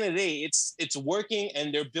 So at the end of the day, it's working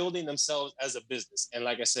and they're building themselves as a business. And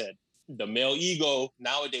like I said, the male ego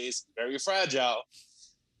nowadays very fragile,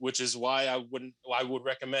 which is why I would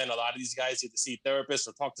recommend a lot of these guys either see therapists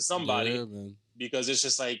or talk to somebody, because it's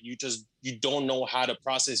just like you don't know how to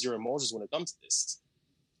process your emotions when it comes to this.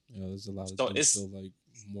 Yeah, there's a lot of dudes feel like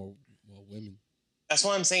more women. That's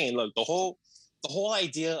what I'm saying. Look, the whole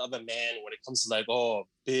idea of a man when it comes to like, oh,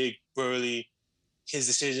 big, burly, his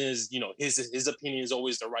decision is, his opinion is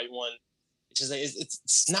always the right one. It's just like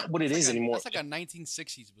it's not what it is anymore. That's like a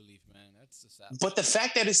 1960s belief, man. That's just sad. But the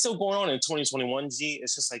fact that it's still going on in 2021, G,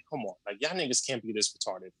 it's just like, come on, like y'all niggas can't be this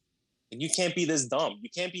retarded. Like, you can't be this dumb. You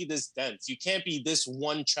can't be this dense. You can't be this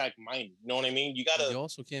one track minded. You know what I mean? You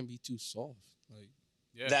also can't be too soft. Like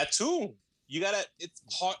that too.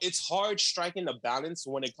 It's hard striking the balance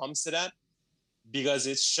when it comes to that, because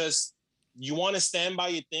it's just you want to stand by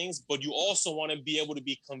your things, but you also want to be able to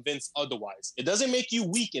be convinced otherwise. It doesn't make you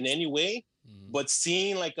weak in any way, but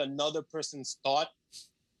seeing like another person's thought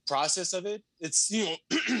process of it, it's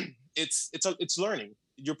it's learning.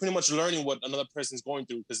 You're pretty much learning what another person's going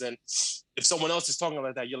through, because then if someone else is talking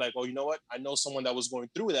like that, you're like, oh, you know what? I know someone that was going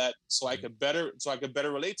through that, so I could better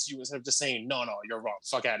relate to you instead of just saying, no, you're wrong.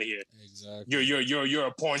 Fuck out of here. Exactly. You're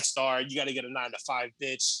a porn star. You got to get a 9-to-5,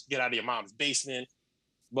 bitch. Get out of your mom's basement.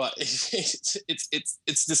 But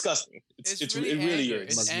it's disgusting. It really anger. is.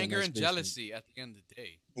 It's Must be a anger nice and basement. jealousy at the end of the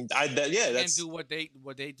day. Yeah, Can't that's do what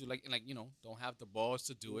they do, like don't have the balls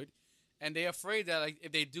to do it, and they're afraid that like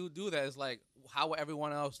if they do that, it's like how will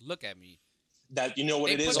everyone else look at me? that. You know what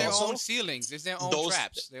They it put is their also. own ceilings. It's their own Those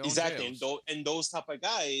traps. Their own exactly, jails. and those type of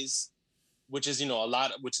guys, which is a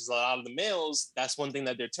lot of the males. That's one thing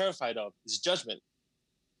that they're terrified of is judgment.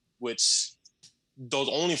 Which those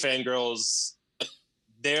OnlyFans girls,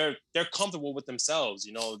 they're comfortable with themselves.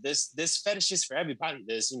 This fetish is for everybody.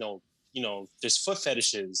 There's there's foot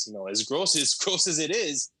fetishes. As gross as it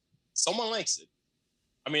is, someone likes it.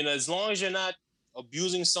 I mean, as long as you're not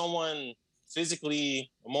abusing someone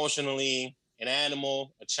physically, emotionally, an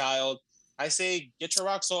animal, a child, I say get your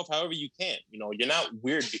rocks off however you can. You're not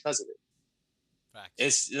weird because of it.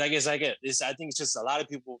 Facts. I think it's just a lot of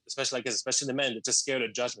people, especially the men, they're just scared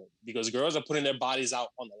of judgment because girls are putting their bodies out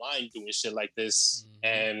on the line doing shit like this,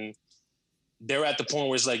 and they're at the point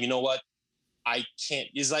where it's like, you know what, I can't.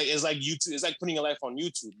 It's like YouTube. It's like putting your life on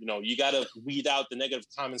YouTube. You gotta weed out the negative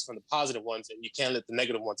comments from the positive ones, and you can't let the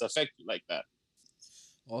negative ones affect you like that.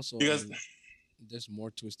 Also, Because there's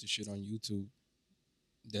more twisted shit on YouTube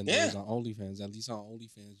than there is on OnlyFans. At least on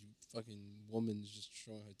OnlyFans, you fucking woman's just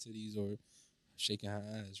showing her titties or shaking her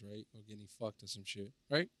ass, right? Or getting fucked or some shit,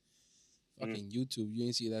 right? Fucking YouTube. You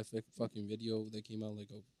ain't see that fucking video that came out like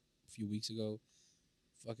a few weeks ago?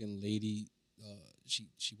 Fucking lady,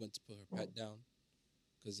 she went to put her pet down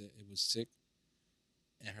because it was sick,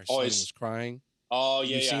 and her son was crying. Oh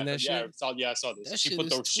yeah, You seen that shit? I saw this. That She shit put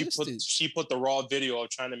is twisted. she put the raw video of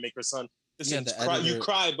trying to make her son. Listen, the cry, you editor-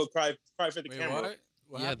 cry, but cry for the Wait, camera.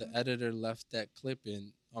 what Yeah, happened? the editor left that clip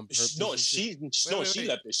in on purpose. No, and shit. she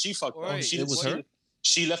left it. She fucked up. Wait, it was her?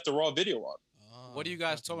 She left the raw video on. What are you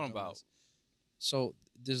guys fucking talking about? dumbass. So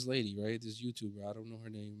this lady, right? This YouTuber, I don't know her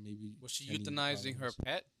name. Maybe Was she Kenny euthanizing her follows.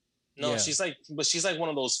 pet? No, Yeah. she's like one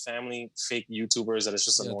of those family fake YouTubers that is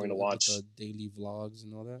just annoying to watch. The daily vlogs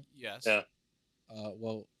and all that. Yes. Yeah.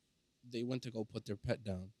 Well, they went to go put their pet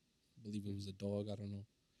down. I believe it was a dog. I don't know.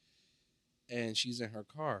 And she's in her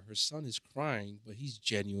car. Her son is crying, but he's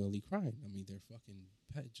genuinely crying. I mean, their fucking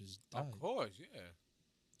pet just died. Of course, yeah.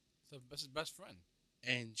 That's his best friend.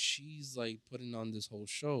 And she's like putting on this whole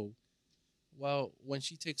show. Well, when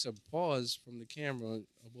she takes a pause from the camera,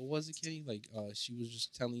 what was it, Kenny? Like, she was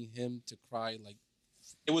just telling him to cry, like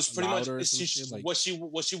It was pretty much louder or some shit, like- what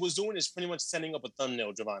she was doing is pretty much setting up a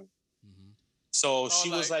thumbnail, Giovanni. Mhm. So she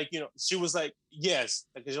was like, yes,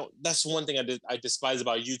 like, that's one thing I despise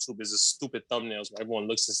about YouTube is the stupid thumbnails where everyone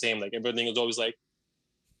looks the same. Like everything is always like,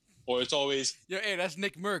 or it's always Yo, hey, that's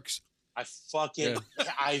Nick Merckx. I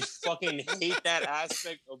fucking hate that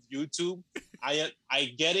aspect of YouTube. I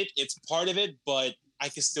get it, it's part of it, but I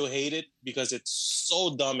can still hate it because it's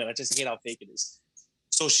so dumb and I just hate how fake it is.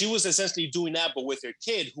 So she was essentially doing that, but with her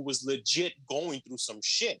kid who was legit going through some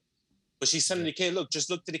shit. But she's telling the kid, look, just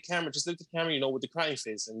look to the camera, with the crying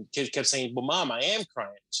face. And the kid kept saying, but mom, I am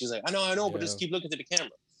crying. She's like, I know, but just keep looking to the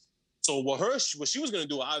camera. So what she was going to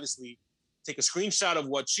do, obviously, take a screenshot of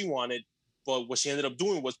what she wanted. But what she ended up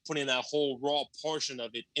doing was putting that whole raw portion of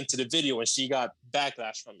it into the video, and she got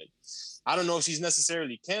backlash from it. I don't know if she's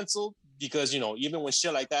necessarily canceled because, even when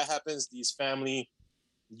shit like that happens, these family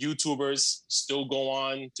YouTubers still go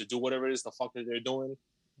on to do whatever it is the fuck that they're doing.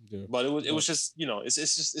 Yeah. But it was just, it's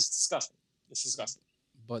disgusting. It's disgusting.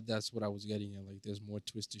 But that's what I was getting at. Like, there's more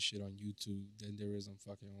twisted shit on YouTube than there is on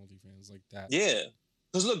fucking OnlyFans, like that. Yeah.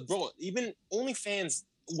 Because look, bro, even OnlyFans,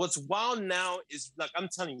 what's wild now is, like, I'm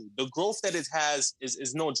telling you, the growth that it has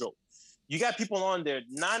is no joke. You got people on there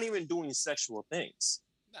not even doing sexual things.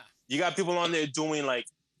 Nah. You got people on there doing, like,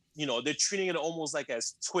 they're treating it almost like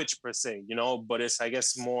as Twitch per se, but it's, I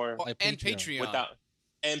guess, more Oh, Like and Patreon. Patreon. without.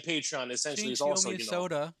 And Patreon essentially is Jinx, you owe also, me a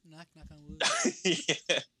soda. Knock, knock on wood.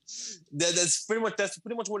 yeah. That's pretty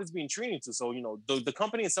much what it's being treated to. So, the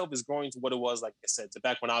company itself is growing to what it was, like I said, to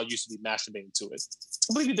back when I used to be masturbating to it. It's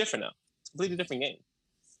completely different now. It's a completely different game.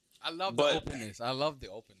 I love But- the openness. I love the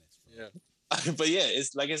openness. Yeah. But yeah,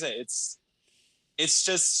 it's like I said, it's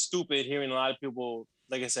just stupid hearing a lot of people,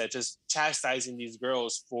 like I said, just chastising these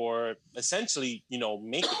girls for essentially,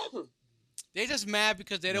 making it. They just mad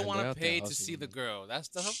because they don't Man, want they're to out there pay to hustling, see the man. girl.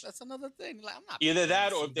 That's another thing. Like I'm not Either paying that,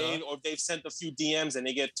 to or see her. if they've sent a few DMs and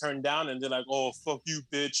they get turned down, and they're like, "Oh, fuck you,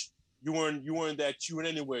 bitch. You weren't that cute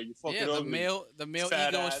anyway. You fucking Yeah, ugly." the male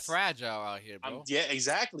fat ego ass. is fragile out here, bro. Yeah,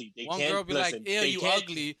 exactly. They One can't girl be listen. like, "Ew, They you can't,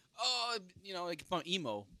 ugly." Oh, you know, like from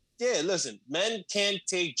emo. Yeah, listen. Men can't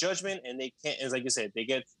take judgment, and they can't. As like you said, they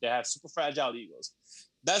have super fragile egos.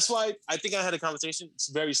 That's why I think I had a conversation. It's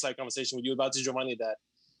a very slight conversation with you about this, Giovanni. That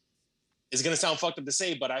it's gonna sound fucked up to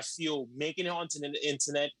say, but I feel making it onto the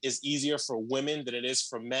internet is easier for women than it is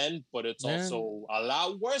for men. But it's Man. also a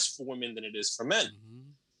lot worse for women than it is for men,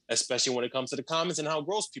 Mhm. especially when it comes to the comments and how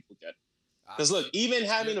gross people get. Because look, even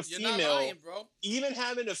having a You're not female, lying, bro.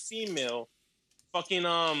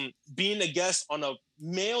 fucking being a guest on a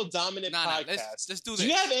male dominant Nah, podcast. let's do Do this.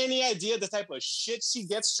 you have any idea the type of shit she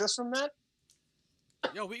gets just from that?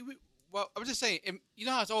 Yo, well, I'm just saying. You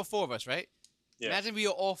know how it's all four of us, right? Yeah. Imagine we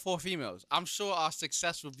are all four females. I'm sure our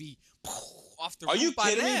success would be off the Are roof you by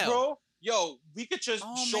kidding me, now. bro? Yo, we could just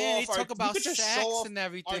Oh show man, they off our. talk about we could just sex show off and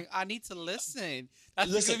everything. I need to listen. That's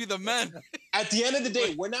Listen. gonna be the men. At the end of the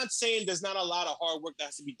day, we're not saying there's not a lot of hard work that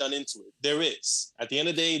has to be done into it. There is. At the end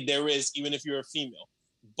of the day, there is, even if you're a female.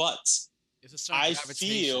 But It's a certain I gravitation.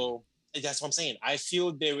 feel that's what I'm saying. I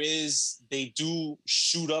feel they do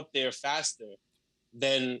shoot up there faster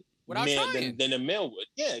than Without trying. than a male would.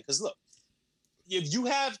 Yeah, because look, if you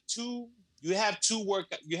have two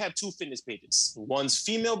fitness pages. One's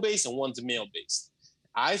female based and one's male based.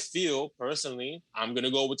 I feel personally, I'm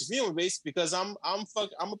gonna go with the female based because I'm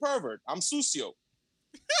a pervert. I'm sucio.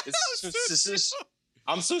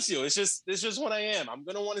 I'm sucio. It's just what I am. I'm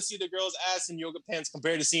gonna want to see the girl's ass in yoga pants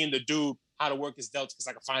compared to seeing the dude how to work his delts because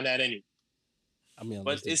I can find that anyway. I mean,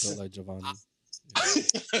 But unless they it's- built like Giovanni.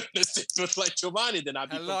 Let's just like Giovanni, then I'd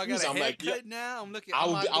be Hello, I confused. got a I'm like, haircut yeah. now. I'm looking.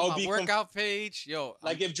 I'll I'm be- on I'll my be workout page. Yo,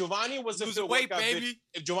 Like if Giovanni was to lose film weight, workout baby.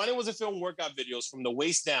 if Giovanni was to film workout videos from the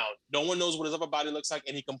waist down, no one knows what his upper body looks like,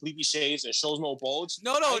 and he completely shaves and shows no bulge.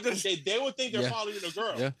 No, I think just, they would think they're Yeah. following a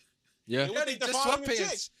girl. Yeah. Yeah. They would think they're just following a chick.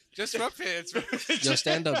 sweatpants. Just sweatpants. Yo,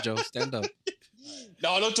 stand up, Joe. Stand up.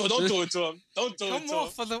 No, don't do it to him. Don't do it Come to on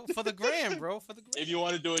him. for the gram, bro. For the gram. If you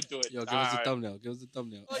want to do it, do it. Yo, give All us the right. thumbnail. Give us the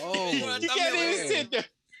thumbnail. Oh, you want You a can't thumbnail? even sit there.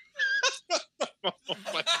 Oh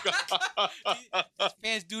my god. These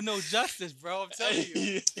pants do no justice, bro. I'm telling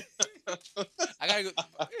you. I gotta go.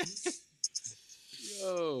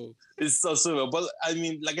 Yo. It's so simple, but I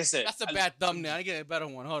mean, like I said, That's a bad thumbnail. I get a better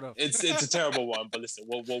one. Hold up. It's a terrible one. But listen,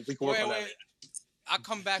 we can work on that. I'll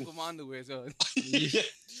come back with my underwear. So. Yeah.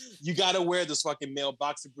 You gotta wear this fucking male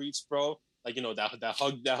boxer briefs, bro. Like that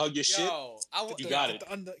hug your shit. Yo, You got it.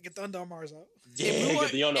 Get the Under Armours out. Yeah, If we were,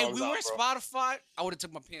 get the underarms if we out, were bro. Spotify, I would have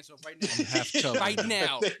took my pants off right now. I'm half chub. Right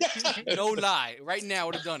now. No lie. Right now, I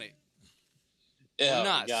would have done it. Yeah, I'm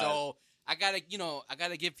not. God. So I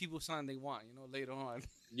gotta give people something they want. Later on.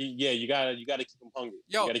 You gotta keep them hungry.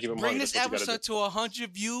 Yo, you gotta keep them bring hungry. this That's what you gotta episode to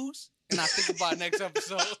 100 views, and I think about next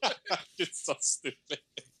episode. do. It's so stupid.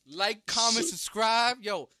 Like, comment, subscribe.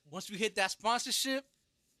 Yo, once we hit that sponsorship,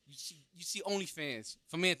 you see OnlyFans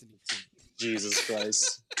from Anthony. Jesus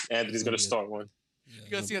Christ. Anthony's gonna start one. Yeah, You're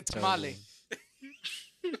gonna see a terrible. tamale.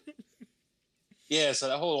 Yeah, so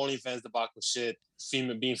that whole OnlyFans debacle shit,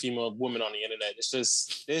 being female women on the internet,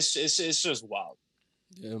 it's just wild.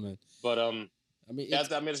 Yeah, man. But I mean, yeah,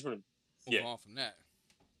 it's, I mean, it's pretty. Move Yeah. on from that.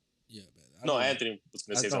 yeah, man. I No, don't know. Anthony was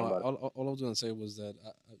gonna say I something know, about it. all I was gonna say was that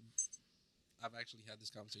I've actually had this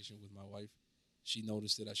conversation with my wife. She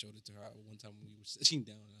noticed it. I showed it to her one time when we were sitting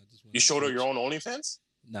down, and I just went You on showed her Twitch. your own OnlyFans?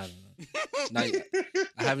 No, not yet.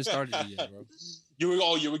 I haven't started it yet, bro.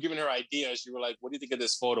 You were giving her ideas. You were like, "What do you think of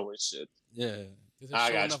this photo and shit?" Yeah, Does it I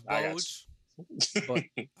show got enough you, I got bulge? but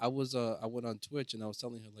I went on Twitch and I was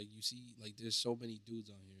telling her, like, you see, like, there's so many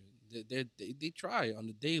dudes on here. They try on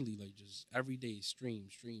the daily, like, just every day stream.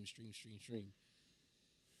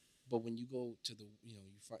 But when you go to the,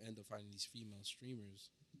 end up finding these female streamers,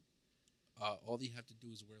 all they have to do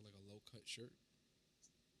is wear like a low cut shirt.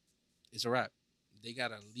 It's a wrap. They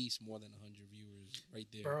got at least more than 100 viewers right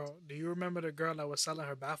there. Bro, do you remember the girl that was selling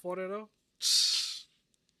her bathwater though?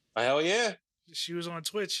 Hell yeah. She was on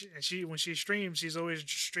Twitch, and when she streams, she's always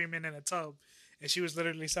streaming in a tub, and she was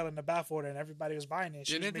literally selling the bathwater, and everybody was buying it.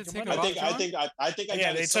 She was Didn't they making take money. her I off? think I Yeah,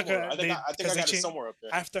 got they it took somewhere. her- I think I because they got it changed- somewhere up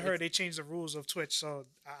there. After her, they changed the rules of Twitch, so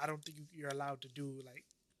I don't think you're allowed to do like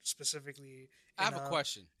specifically. I have a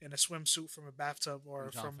question. In a swimsuit from a bathtub or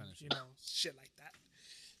I'm trying to from finish. shit like that.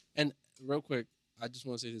 And real quick, I just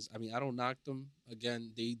want to say this. I mean, I don't knock them.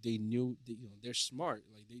 Again, they knew, they're smart.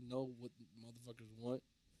 Like, they know what motherfuckers want,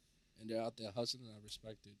 and they're out there hustling, and I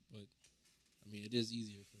respect it. But, I mean, it is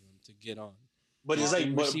easier for them to get on. but it's like,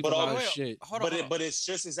 receive but a all, lot of wait, shit. hold on, hold on. but it's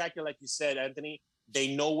just exactly like you said, Anthony.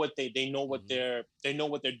 They know what they know what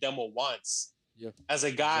Mhm. their demo wants. Yeah, As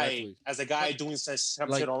a guy, exactly. doing some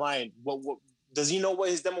Like- shit online, what does he know what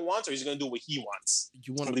his demo wants, or he's gonna do what he wants?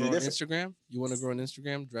 You want to Completely grow on different. Instagram? You want to grow on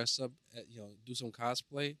Instagram? Dress up, do some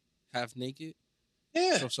cosplay, half naked,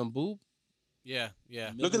 Yeah. show some boob. Yeah,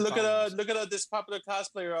 yeah. Look million followers. at this popular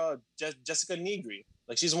cosplayer, Jessica Negri.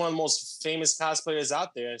 Like she's one of the most famous cosplayers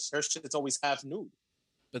out there. Her shit's always half nude.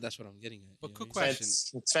 But that's what I'm getting at. But you know quick what I mean?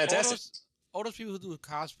 question. It's fantastic. All those people who do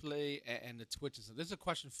cosplay and the Twitch and stuff. This is a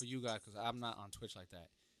question for you guys because I'm not on Twitch like that.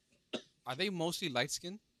 Are they mostly light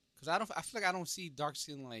skinned? Because I feel like I don't see dark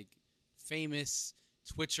skin like famous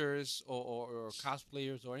Twitchers or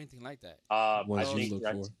cosplayers or anything like that. I Ones you think look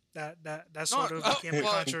right. for. That sort of became a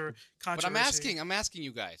controversy. But I'm asking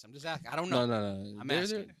you guys. I'm just asking. I don't know. No. I'm They're-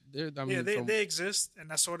 asking. I mean, Yeah, from- they exist, and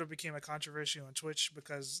that sort of became a controversy on Twitch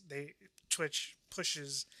because Twitch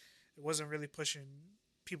pushes. It wasn't really pushing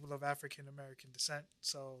people of African American descent,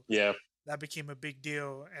 so Yeah. that became a big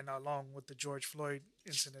deal. And along with the George Floyd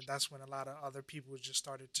incident, that's when a lot of other people just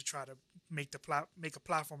started to try to make make a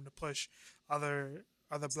platform to push other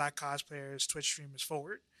black cosplayers, Twitch streamers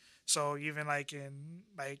forward. So even like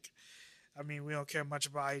I mean, we don't care much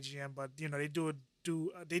about IGN, but you know they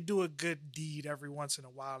do a good deed every once in a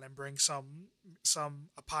while and bring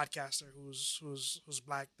a podcaster who's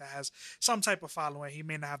black that has some type of following. He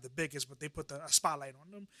may not have the biggest, but they put a spotlight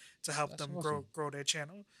on them to help That's them awesome. grow their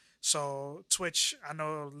channel. So Twitch, I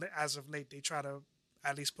know as of late they try to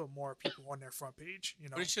at least put more people on their front page. You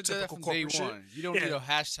know, But it should do that typical from day corporate shit. one. You don't Yeah. need a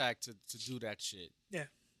hashtag to do that shit.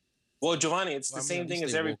 Well, Giovanni, it's Well, the I mean, same at thing least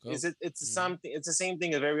as they every. woke up. It's the same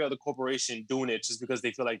thing as every other corporation doing it just because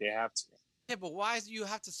they feel like they have to. Yeah, but why do you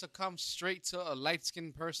have to succumb straight to a light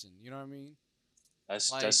skinned person? You know what I mean?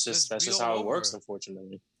 That's Like, that's just just be how all it works, over.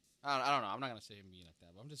 unfortunately. I don't know. I'm not gonna say me like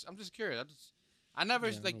that, but I'm just curious. I never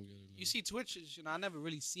Yeah, I like don't get it, you man. see Twitch. I never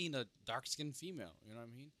really seen a dark skinned female. You know what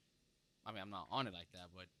I mean? I mean, I'm not on it like that,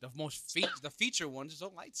 but the feature ones is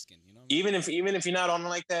all light skinned. You know? What I mean? Even if you're not on it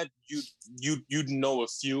like that, you'd know a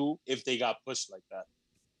few if they got pushed like that.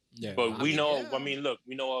 Yeah, But we mean, know. yeah. I mean, look,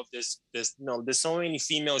 we know of this. There's so many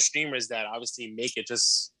female streamers that obviously make it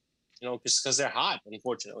just just because they're hot,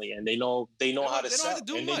 unfortunately, and they know how to They don't sell, have to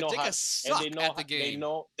do and much. they know They how, can suck at the game.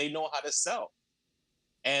 they know how to sell.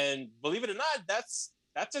 And believe it or not, that's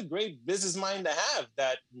a great business mind to have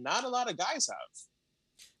that not a lot of guys have.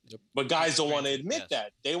 Yep. But guys don't want to Granted, admit yes.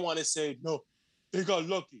 that. They want to say, no, they got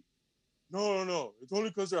lucky. No. It's only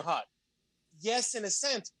because they're hot. Yes, in a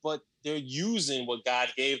sense, but they're using what God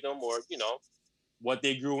gave them or, what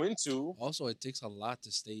they grew into. Also, it takes a lot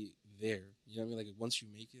to stay there. You know what I mean? Like once you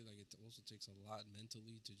make it, like it also takes a lot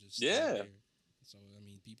mentally to just stay Yeah. there. So I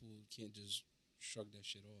mean, people can't just shrug that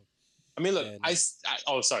shit off. I mean, look, And-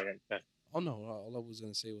 oh, sorry. Oh no, all I was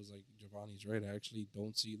gonna say was like Giovanni's right. I actually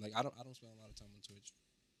don't see I don't spend a lot of time on Twitch.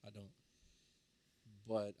 I don't.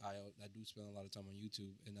 But I do spend a lot of time on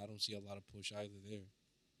YouTube, and I don't see a lot of push either there.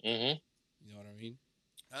 Mm-hmm. You know what I mean?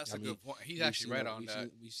 That's I a mean, good point. He's We've actually seen right a- on we've that.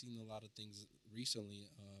 We've seen a lot of things recently.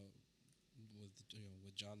 With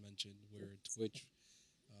what John mentioned, where Twitch,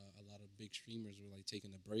 a lot of big streamers were like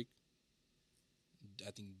taking a break.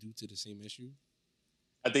 I think due to the same issue.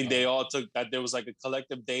 I think they all took that. There was like a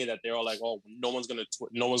collective day that they're all like, "Oh, no one's gonna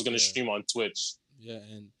Yeah. stream on Twitch," Yeah,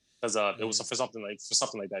 and because it was for something like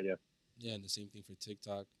that. Yeah. yeah, and the same thing for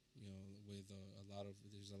TikTok. With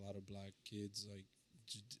there's a lot of black kids like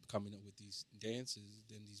coming up with these dances.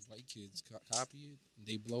 Then these white kids copy it, and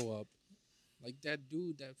they blow up. Like that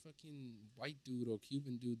dude, that fucking white dude or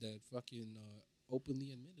Cuban dude that fucking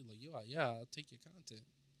openly admitted, like, yeah, I'll take your content.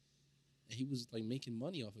 And he was like making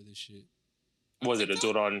money off of this shit. Was it a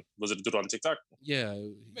dude on TikTok? Yeah,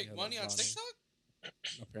 Make money on TikTok?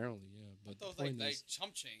 Apparently, yeah. I But thought the it was point like is,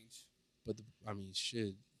 chump change. I mean,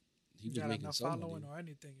 shit, he You was got making enough some following money. or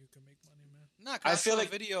anything, you can make money, man. Nah, I I feel saw like-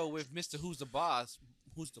 a video with Mr. Who's the Boss.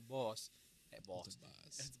 Who's the boss? Hey, boss. The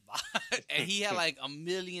boss. It's boss. And he had like $1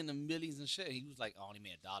 million and millions and shit. He was like, I only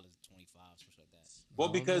made $1.25, something like that. Well,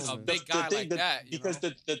 I don't because know, A man. big guy like that, you because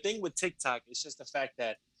the thing with TikTok is just the fact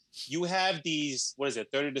that you have these 30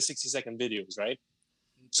 to 60-second videos, right?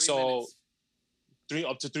 3 minutes.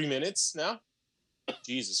 Up to 3 minutes now.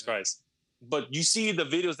 Jesus Christ! But you see, the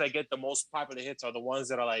videos that get the most popular hits are the ones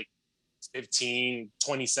that are like 15,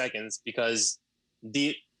 20 seconds because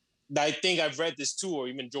I think I've read this too, or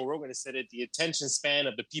even Joe Rogan has said it. The attention span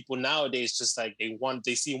of the people nowadays, just like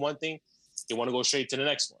they see one thing, they want to go straight to the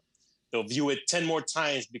next one. They'll view it 10 more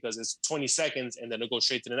times because it's 20 seconds, and then they'll go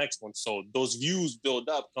straight to the next one. So those views build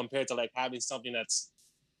up compared to like having something it's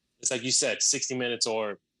like you said, 60 minutes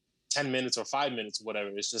or 10 minutes or 5 minutes or whatever.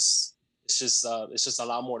 It's just a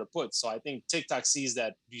lot more to put. So I think TikTok sees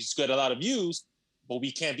that you get a lot of views, but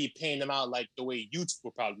we can't be paying them out like the way YouTube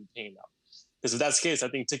will probably be paying out. Because if that's the case, I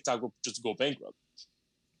think TikTok will just go bankrupt.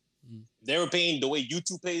 They were paying the way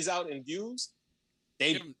YouTube pays out in views.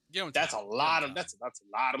 Give 'em That's a time. lot Give 'em of time. that's a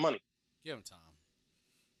lot of money. Give them time.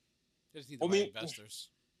 They just need the right investors.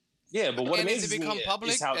 Yeah, but what and if amazes they become me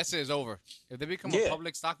public, is how, that's it. It's over. If they become Yeah. a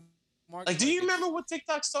public stock market, like, do you it's- remember what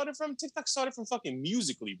TikTok started from? TikTok started from fucking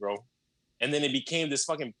Musically, bro, and then it became this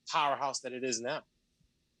fucking powerhouse that it is now.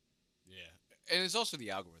 Yeah, and it's also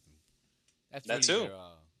the algorithm. That's That really too.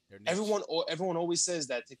 Their niche. Everyone always says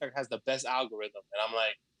that TikTok has the best algorithm, and I'm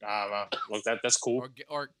like, look, that's cool.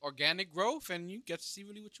 Organic growth, and you get to see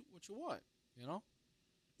really what you want. You know.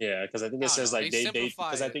 Yeah, because I think I it don't says know, like they they simplify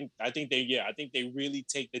because it. I think they really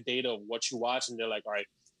take the data of what you watch, and they're like, all right,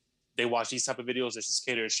 they watch these type of videos, it's just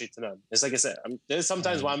catered straight to them. It's like I said, there's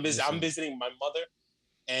sometimes when I'm visiting my mother,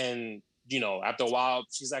 and after a while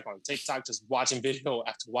she's like on TikTok just watching video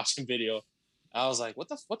after watching video. I was like, what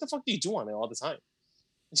the fuck do you do on it all the time?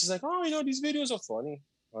 And she's like, oh, these videos are funny.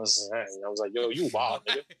 I was like, yo, you wild,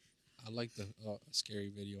 nigga. I like the scary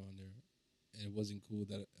video on there, and it wasn't cool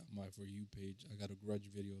that on my For You page I got a Grudge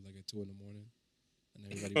video like at 2 a.m. and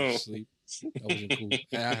everybody was asleep. That wasn't cool.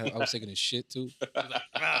 And I was taking a shit too.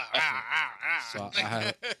 So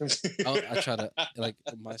I try to, like,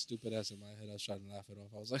 my stupid ass in my head, I was trying to laugh it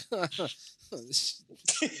off. I was like, this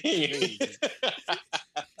is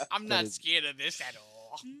I'm not scared of this at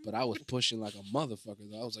all. but I was pushing like a motherfucker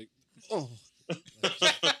though. I was like, oh, like,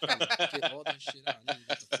 get all that shit out. I need to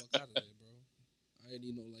get the fuck out of there, bro. I ain't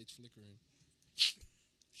need no lights flickering.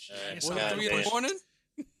 Ain't Was sound it like 3 a in the push. morning?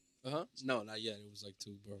 No, not yet. It was like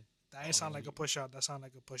 2, bro. That ain't sound like a push out. That sound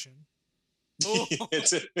like a push in.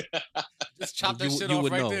 Just chop that You- shit you off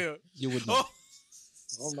would right know. there. You would know.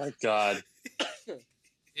 Oh my god.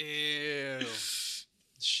 Ew.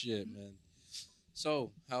 Shit, man.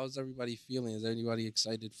 So, how's everybody feeling? Is anybody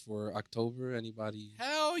excited for October? Anybody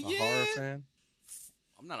Hell a yeah. horror fan?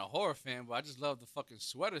 I'm not a horror fan, but I just love the fucking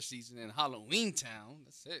sweater season in Halloween Town.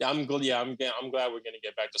 That's it. I'm glad we're gonna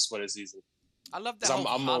get back to sweater season. I love that 'Cause whole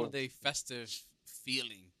I'm more- holiday festive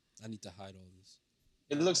feeling. I need to hide all this.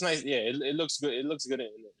 It looks nice. Yeah, it looks good. It looks good in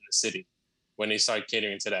the city when they start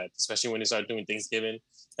catering to that, especially when they start doing Thanksgiving.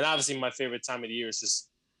 And obviously, my favorite time of the year is just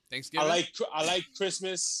Thanksgiving. I like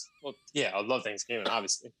Christmas. Well, yeah, I love Thanksgiving,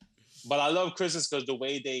 obviously, but I love Christmas because the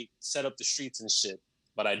way they set up the streets and shit.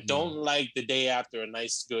 But I don't like the day after a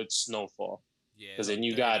nice good snowfall, Yeah, because then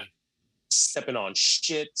you got stepping on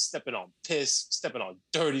shit, stepping on piss, stepping on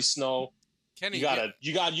dirty snow. Kenny.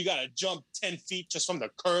 You gotta jump 10 feet just from the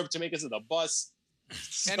curb to make it to the bus.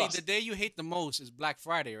 Kenny, the day you hate the most is Black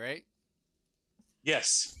Friday, right?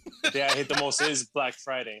 Yes, the day I hate the most is Black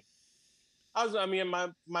Friday. I mean,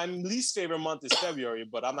 my least favorite month is February,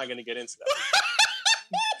 but I'm not gonna get into that.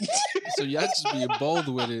 So y'all just being bold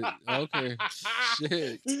with it. Okay.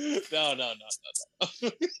 Shit. No.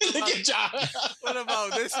 Look at John. What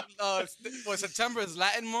about this? September is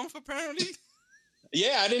Latin month apparently.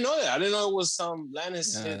 Yeah, I didn't know that. I didn't know it was some Latin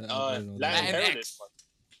I didn't know that. Latin Latinx. Heritage Month.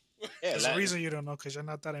 Yeah, There's a Latin. reason you don't know because you're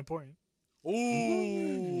not that important.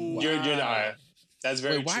 Ooh. You're not. That's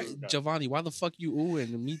very Wait, why, true. Giovanni? Why the fuck you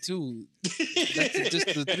oohing? Me too. That's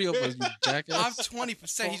just the three of us, you I'm jackass.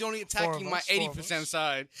 20%. He's only Four attacking of my us, four of 80% us.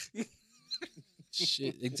 side.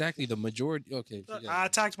 Shit, exactly. The majority. Okay. forget I it.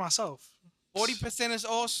 attacked myself. 40% is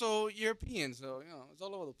also European, so it's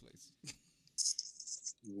all over the place.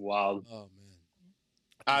 Wild. Oh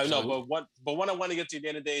man. No, but what I want to get to at the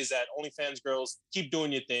end of the day is that OnlyFans girls, keep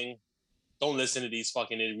doing your thing. Don't listen to these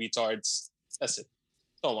fucking retards. That's it.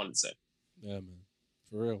 That's all I wanted to say. Yeah, man.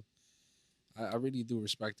 For real. I really do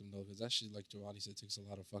respect him though, because that shit, like Giovanni said, takes a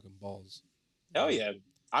lot of fucking balls. Hell yeah.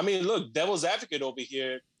 I mean, look, devil's advocate over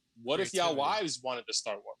here. What if y'all Creativity. wives wanted to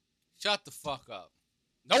start one? Shut the fuck up.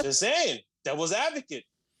 Just saying. Devil's advocate.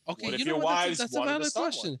 Okay, What if you know your what? wives That's a wanted to valid start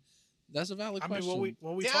one? question. That's a valid I mean, question.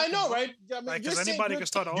 what we Yeah, I talking know, about? right? I mean, Like, you're 'cause saying, anybody can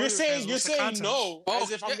start an you're OnlyFans. saying What's the no, content?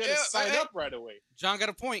 as if I'm gonna sign up right away. John got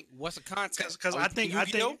a point. What's the content? Because Are I we think playing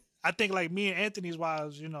Yu-Gi-Oh? I think like me and Anthony's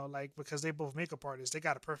wives, like because they both makeup artists, they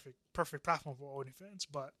got a perfect platform for OnlyFans.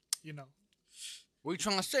 But What you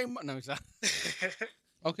trying to say? No, it's not.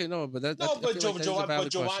 Okay, no, but that. No, I but feel like that is a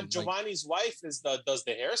valid question. Like, Giovanni's wife does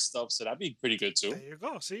the hair stuff, so that'd be pretty good too. there you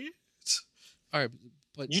go. See, all right,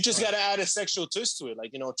 but You just all right. gotta add a sexual twist to it,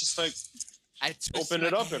 like just like I twist Open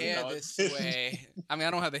it my up every hair now and this way. I mean,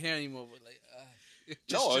 I don't have the hair anymore, but like,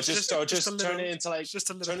 just a turn little- it into like just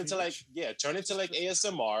a little turn it to like cleavage. turn it to like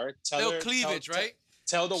ASMR. little cleavage, right?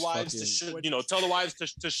 Tell the wives Fucking- tell the wives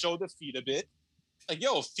to show the feet a bit. Like,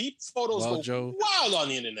 yo, feet photos Well, go Joe- wild on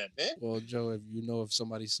the internet, man. Well, Joe, if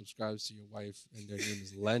somebody subscribes to your wife and their name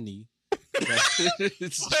is Lenny,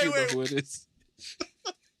 it's Wait. who it is.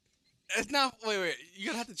 It's not. Wait. You're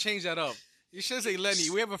gonna have to change that up. You should say Lenny.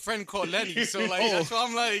 We have a friend called Lenny, so like Oh. that's why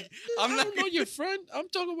I'm like, I'm I not. don't know your friend. I'm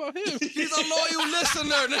talking about him. He's a loyal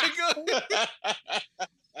listener, nigga.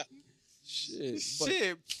 Shit. But,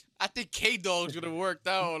 Shit, I think K Dogs would have worked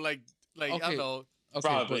out. Like I Okay. don't know, okay,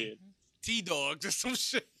 Probably. T Dogs or some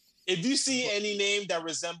shit. If you see any name that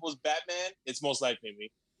resembles Batman, it's most likely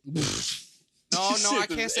me. But, No, I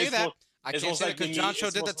can't say It's that. mo- I it's can't most say that likely because me. John Cho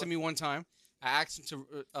It's did most that to me one time. I asked him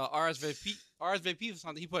to RSVP for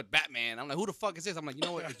something. He put Batman. I'm like, who the fuck is this? I'm like, you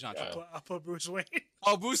know what? It's John Yeah. Cho. I put Bruce Wayne.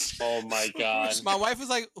 Oh, Bruce. Oh my god. My wife was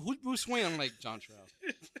like, who's Bruce Wayne? I'm like, John Cho.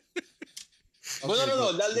 But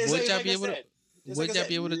no. Would y'all be able to? It's Would like I y'all said,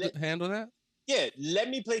 be able to handle that? Yeah, let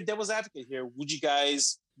me play devil's advocate here. Would you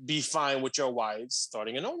guys be fine with your wives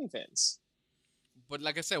starting an OnlyFans? But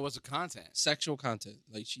like I said, what's the content? Sexual content,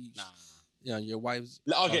 like she, Nah. you know, your wife's.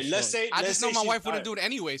 Okay, let's say I just know my she's- wife wouldn't alright. do it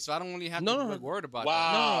anyway, so I don't really have No, to no, be worried about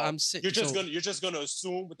Wow. that. No, I'm saying You're just gonna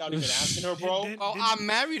assume without even asking her, bro. Did- Oh, did I you-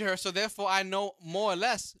 married her, so therefore I know more or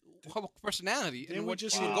less her personality Didn't and we what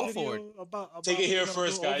just she see would a go video for it. about Take it here you know,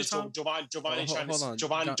 first, doing guys. So overtime?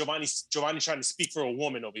 Giovanni trying to speak for a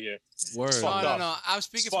woman over here. word. fucked No, up. no. I'm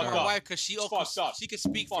speaking It's for fucked my up. wife because she fucked up. she can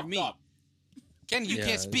speak for Fucked me. up. Ken, you Yeah,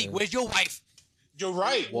 can't speak. yeah. Where's your wife? You're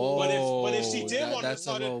right. Whoa, but if she did want to that's a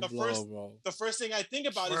start low it, blow, bro. the first thing I think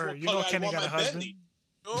about is Word, what you know color I Kenny want got a my husband. Bentley.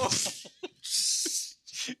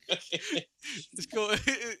 Let's go,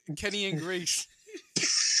 Kenny and Grace.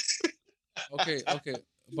 Okay.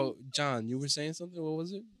 But John, you were saying something. What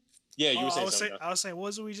was it? Yeah, you were I saying was something. I was saying,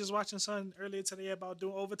 wasn't we just watching something earlier today about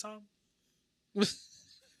doing overtime? Wait,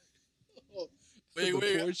 the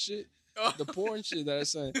wait. porn shit. The porn shit that I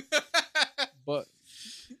saying. But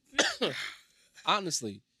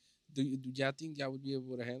honestly, do y'all think y'all would be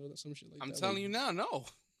able to handle some shit like I'm that? telling you now, no.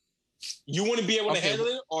 You wouldn't be able to Okay, handle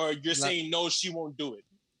it, or you're like- saying no, she won't do it.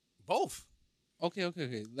 Both.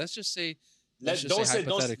 Okay. Let's just say. Don't say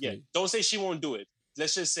hypothetically. don't say she won't do it.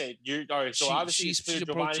 Let's just say you're all right. So obviously she's it's clear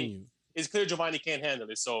approaching Giovanni. you. It's clear Giovanni can't handle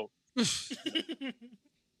it. So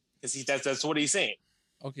because that's what he's saying.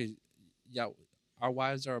 Okay, yeah, our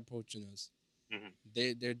wives are approaching us.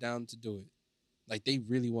 Mhm. They're down to do it. Like they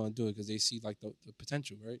really want to do it because they see like the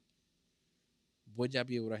potential, right? Would y'all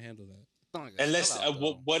be able to handle that? Sound like a Unless sellout,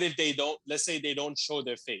 though. what if they don't? Let's say they don't show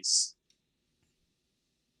their face.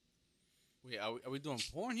 Wait, are we doing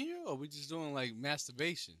porn here, or are we just doing like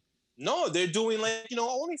masturbation? No, they're doing like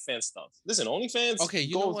OnlyFans stuff. Listen, OnlyFans. Okay,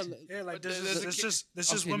 you know goes- what? Yeah, like But this there's is a this kid- just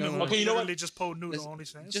this is Okay, women no, who no. Okay, you know what? literally just pull nude Let's- on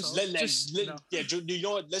OnlyFans. just so, Let, you know. yeah, you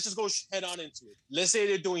know what? Let's just go head on into it. Let's say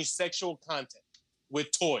they're doing sexual content with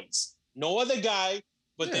toys. No other guy,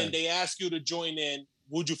 but Yeah. then they ask you to join in.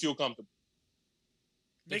 Would you feel comfortable?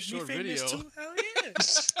 Make me short famous video. too. Hell yeah.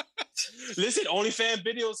 Listen, OnlyFans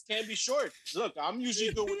videos can be short. Look, I'm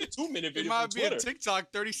usually good with the 2-minute It video might from be a Twitter.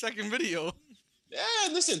 TikTok 30-second video.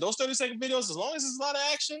 Yeah, listen, those 30-second videos, as long as there's a lot of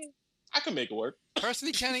action, I can make it work.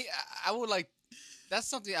 Personally, Kenny, I would like. That's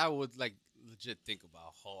something I would like legit think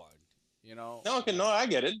about hard. You know. No, okay, no, I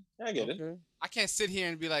get it. I get it. Okay. I can't sit here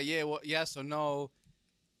and be like, yeah, well, yes or no.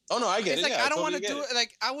 Oh no, I get It's it. like yeah, I don't totally want to get do it.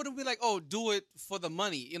 Like I wouldn't be like, oh, do it for the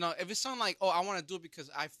money. You know, if it's something like, oh, I want to do it because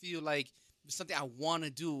I feel like it's something I want to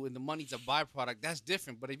do and the money's a byproduct. That's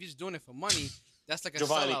different. But if you're just doing it for money, that's like a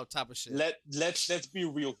Giovanni, sellout type of shit. Let's be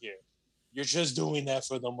real here. You're just doing that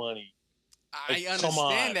for the money. I like, come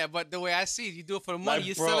understand on. that, but the way I see it, you do it for the money. Like,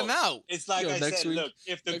 you're bro, selling out. It's like Yo, I next said. week- Look,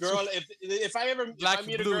 if the next girl, if I ever Black if I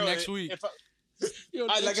meet Blue a girl next week. if I, Yo,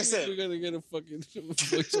 like I next week said- we're gonna get a fucking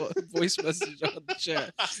voice message on the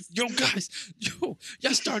chat. Yo, guys,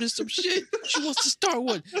 y'all started some shit. She wants to start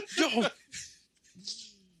one. Yo,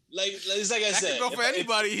 like it's like I That said. could go if for I- if-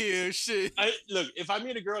 anybody here. Shit. Look, if I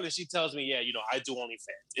meet a girl and she tells me, yeah, I do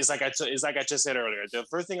OnlyFans. It's like I just said earlier. The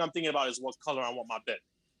first thing I'm thinking about is what color I want my bed.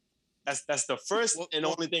 That's the first and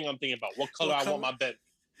only thing I'm thinking about. What color what I color? want my bed.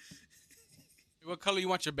 What color you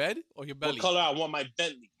want your bed or your belly? What color I want my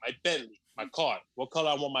Bentley, my car. What color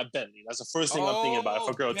I want my Bentley. That's the first thing I'm thinking about if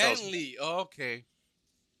a girl tells me. Bentley. Oh, okay.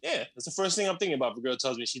 Yeah, that's the first thing I'm thinking about if a girl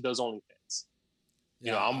tells me she does OnlyFans.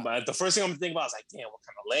 You know, the first thing I'm thinking about is like, damn, what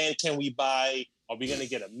kind of land can we buy? Are we gonna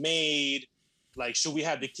get a maid? Like, should we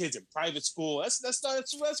have the kids in private school? That's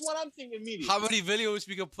what I'm thinking immediately. How many videos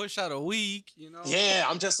we could push out a week? You know. Yeah,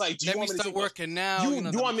 I'm just like, do you Let me want me to start take working now. You, You,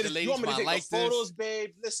 know, you want me the to, ladies you want me to might take like the photos,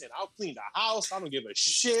 babe? Listen, I'll clean the house. I don't give a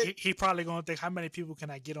shit. He probably gonna think, how many people can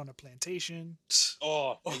I get on a plantation?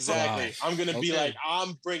 Oh, exactly. Wow. I'm gonna be Okay. like,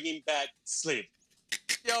 I'm bringing back slavery.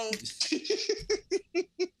 this. Yo,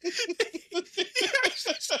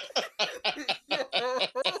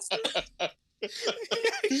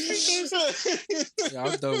 Yeah,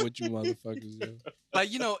 I'm done with you motherfuckers, yo. Like,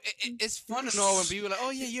 it's fun and all when people are like,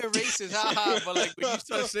 oh yeah, you're a racist, haha. But like when you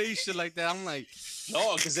start saying shit like that, I'm like,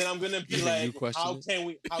 No, because then I'm gonna be You like, question how it? can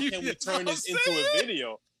we You turn know what this I'm into a saying?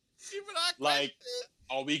 video? even I Like,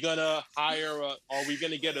 are we gonna are we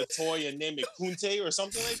gonna get a toy and name it Kunte or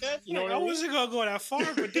something like that? You know what I I mean? wasn't gonna go that far,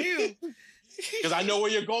 but damn. Because I know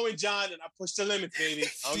where you're going, John, and I push the limits, baby. I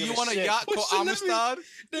don't Do you give want a shit. yacht called Push the limit. Amistad?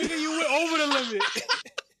 Nigga, you went over the limit.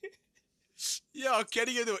 Yo,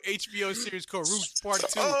 Kenny gonna do an HBO series called Roots Part 2,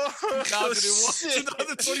 Oh, 2001, shit.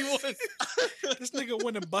 2021. This nigga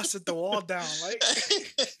went and busted the wall down. Like,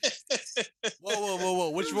 Whoa.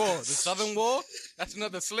 Which wall? The Southern Wall? That's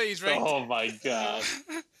another slaves, right? Oh my god.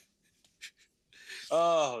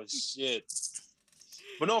 Oh shit.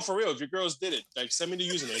 But no, for real, if your girls did it, like send me the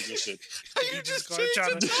usernames and shit. you just gonna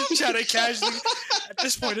try to casually. At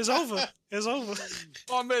this point, it's over. It's over.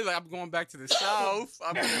 Oh man, like I'm going back to the South.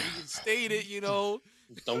 I'm gonna reinstate it,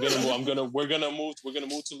 We're gonna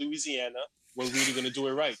move to Louisiana. We're really gonna do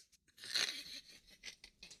it right.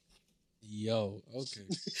 Yo, okay.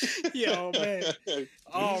 Yo, man.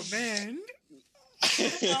 Oh man.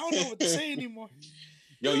 I don't know what to say anymore.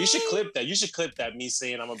 Yo, you should clip that. You should clip that. Me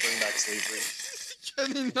saying I'm gonna bring back slavery.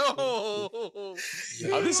 Kenny, no.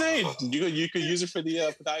 I'm just saying you could use it for the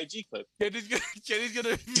IG clip. Kenny's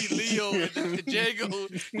gonna be Leo and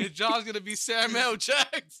Django, and John's gonna be Samuel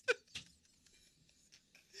Jackson.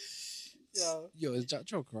 Yo, is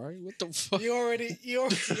Joe crying? What the fuck? You already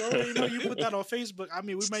know you put that on Facebook. I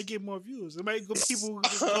mean, we might get more views. It might go people who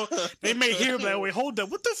just go, they may hear like, wait, hold up,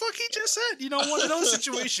 what the fuck he just said? You know, one of those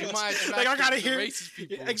situations. Like I gotta hear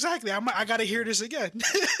exactly. I gotta hear this again.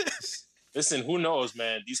 Listen, who knows,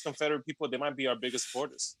 man? These Confederate people, they might be our biggest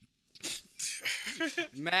supporters.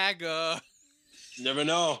 MAGA. You never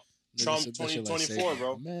know. Nigga Trump said that shit like 2024, Satan.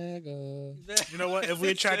 bro. Mega. You know what? If we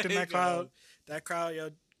attracted that crowd,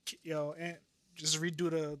 yo, and just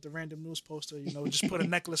redo the random news poster. You know, just put a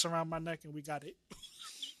necklace around my neck and we got it.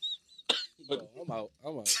 But, I'm out.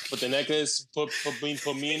 put the necklace, put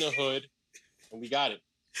me in the hood, and we got it.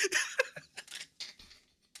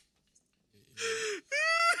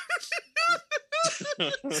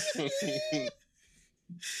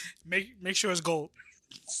 Make sure it's gold.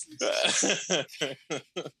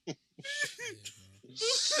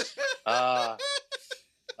 I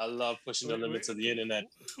love pushing the limits of the internet.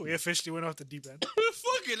 We officially went off the deep end.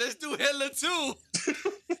 Fuck it, let's do Hitler too.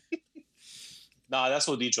 Nah, that's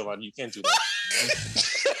what Detroit, man. You can't do that.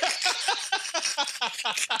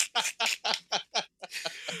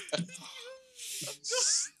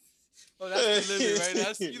 Oh, that's the limit, right?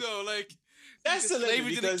 That's like That's the limit slavery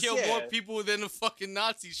didn't because, kill yeah. more people than the fucking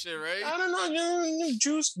Nazi shit, right? I don't know.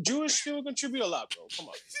 Jewish people contribute a lot, bro. Come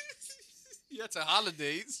on. Yeah, to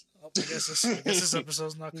holidays. I guess this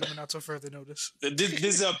episode's not coming out till further notice.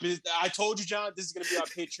 This is I told you, John. This is gonna be our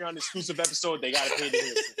Patreon exclusive episode. They gotta pay to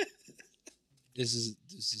hear this. This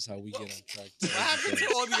is how we get on track. What happened to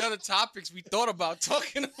all the other topics we thought about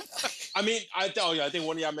talking about? I mean, I think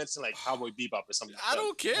one of y'all mentioned like Cowboy Bebop or something. I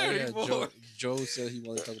don't care Oh, yeah, anymore. Joe said he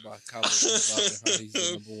wanted to talk about Cowboy Bebop and how he's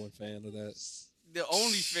the number one fan of that. The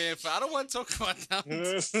only fan. I don't want to talk about that.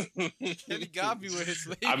 Kenny got me with his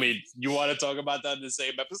slavery. I mean, you want to talk about that in the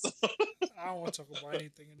same episode? I don't want to talk about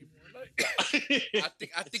anything anymore.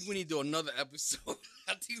 Like, I think we need to do another episode.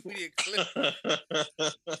 I think we need a clip.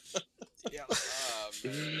 yeah.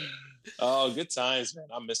 Man. Oh, good times, man.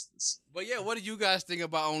 I missed this. But yeah, what do you guys think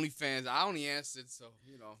about OnlyFans? I only answered, so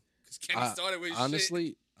because Kenny started with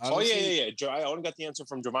honestly, Oh yeah. I only got the answer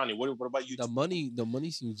from Giovanni. What about you? the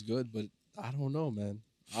money seems good, but I don't know, man.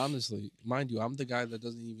 Honestly, mind you, I'm the guy that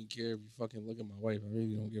doesn't even care if you fucking look at my wife. I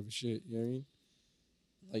really don't give a shit. You know what I mean?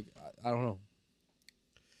 Like, I don't know.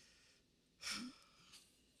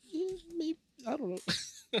 Maybe I don't know.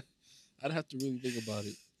 I'd have to really think about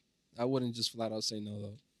it. I wouldn't just flat out say no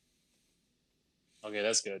though. Okay,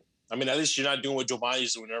 that's good. I mean, at least you're not doing what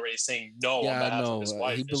Giovanni's doing already, saying no on Yeah, I behalf know. of his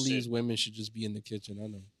wife. He and believes shit. women should just be in the kitchen. I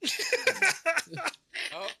know.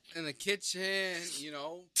 Oh, in the kitchen, you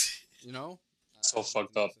know. So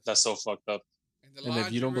fucked up. That's so fucked up. In the And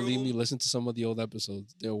if you don't laundry believe me, room. listen to some of the old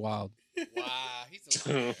episodes. They're wild. Wow, he's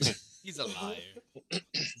a liar. He's a liar. All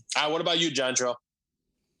right, what about you, John Trail?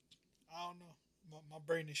 I don't know. My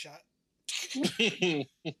brain is shot.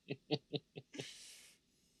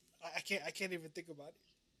 I can't even think about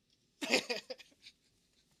it.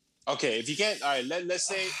 Okay, if you can't, all right, let's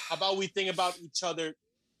say, how about we think about each other,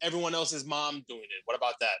 everyone else's mom doing it? What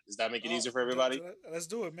about that? Does that make it easier for everybody? Let's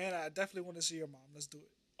do it, man. I definitely want to see your mom. Let's do it.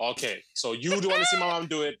 Okay, so you do want to see my mom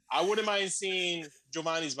do it. I wouldn't mind seeing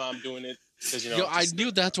Giovanni's mom doing it because Yo, I knew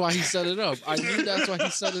that's why he set it up. I knew that's why he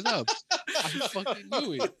set it up. I fucking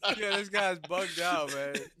knew it. Yeah, this guy's bugged out,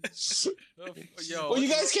 man. Yo, Well, you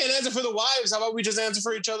guys can't answer for the wives. How about we just answer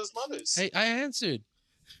for each other's mothers? Hey, I answered.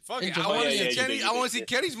 fuck and it. I Giovanni- want to Yeah, see you Kenny. did, you I want did, to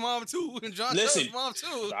see Kenny's mom too, and John Listen. Turner's mom too.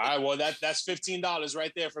 All right, well that's $15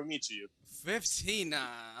 right there from me to you. 15. Nah,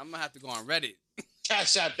 I'm gonna have to go on Reddit.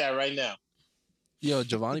 Cash out that right now. Yo,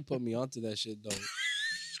 Giovanni put me onto that shit though.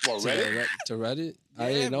 What, Reddit? To Reddit? I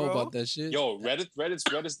Yeah, didn't know bro. about that shit. Yo,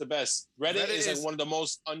 Reddit's the best. Reddit Reddit is like is- one of the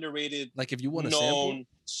most underrated, Like if you want to known sample,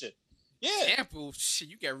 shit. Yeah. Sample shit.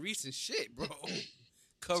 You got recent shit, bro.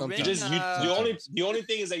 Sometimes. You just Karina. the only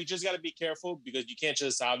thing is that you just gotta be careful because you can't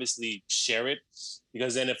just obviously share it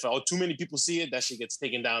because then if too many people see it, that shit gets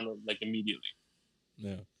taken down like immediately.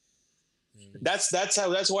 yeah. That's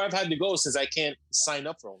where I've had to go since I can't sign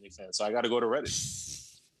up for OnlyFans, so I got to go to Reddit.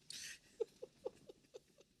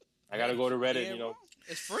 I got to go to Reddit. Yeah, You know, bro.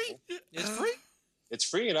 It's free. It's free. it's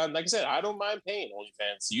free, and like I said, I don't mind paying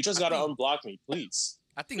OnlyFans. You just got to unblock me, please.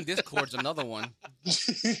 I think Discord's another one.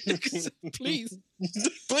 Please.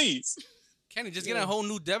 please. Kenny, just get a whole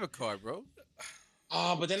new debit card, bro.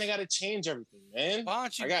 Oh, but then I got to change everything, man. Why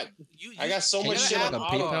don't you? I got so Can much you shit get on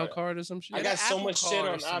like a auto. PayPal card or some shit? I Get got an so Apple much shit card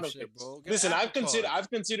or on some auto. shit, bro. Get an Listen, Apple card. I've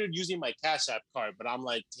considered using my Cash App card, but I'm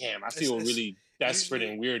like, damn, I feel It's- really desperate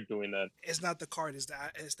usually- and weird doing that. It's not the card. It's the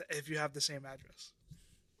if you have the same address.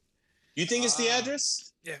 You think it's the Ah.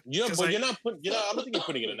 address? Yeah. You know, 'cause, but like, you're not putting. I don't think you're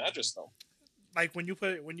putting it an address though. like when you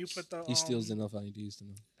put the He steals enough IDs to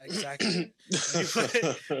know. exactly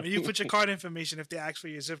when you put your card information, if they ask for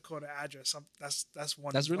your zip code or address, that's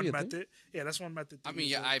one. That's really one a thing? method. Yeah, that's one method. I mean,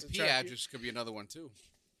 your IP address could be another one too.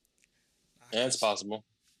 Yeah, it's possible.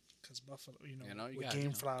 Because Buffalo, You know, you with got- you know.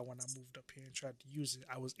 GameFly, when I moved up here and tried to use it,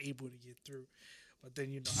 I was able to get through. But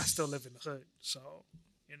then I still live in the hood, so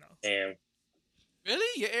Damn.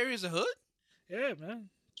 Really? Your area's a hood, yeah, man.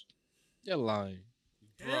 You're lying.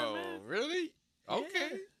 Yeah, bro? man. Really?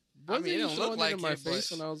 Okay. I Wasn't mean, it you don't throwing look like in my it, face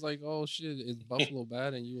but- when I was like, "Oh shit, is Buffalo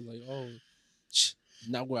bad?" And you were like, "Oh,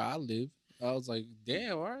 not where I live." I was like,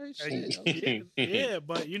 "Damn, all right, shit." Yeah,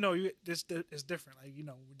 but it's different. Like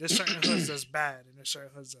there's certain hoods that's bad and there's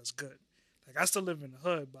certain hoods that's good. Like I still live in the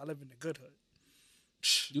hood, but I live in the good hood.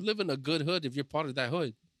 You live in a good hood if you're part of that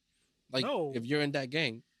hood. Like No. if you're in that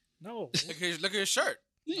gang. No, Look at his shirt.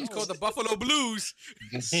 It's called the Buffalo Blues.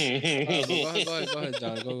 Go ahead,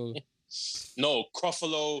 John. Go. No,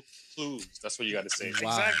 Cruffalo Clues. That's what you got to say. Wow.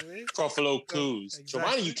 exactly. Cruffalo Clues. Exactly.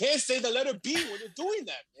 Giovanni, you can't say the letter B when you're doing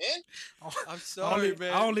that, man. I'm I sorry, only,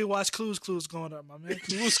 man. I only watch Clues growing up, my man.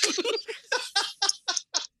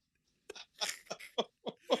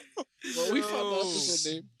 Well, we found out this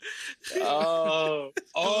name. Oh,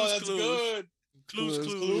 that's Clues.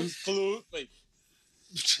 good. Clues. Wait.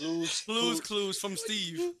 Clues. Clues from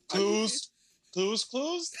Steve. Clues.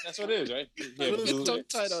 That's what it is, right? Yeah, Clues. Tongue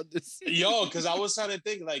tied on this. Yo, because I was trying to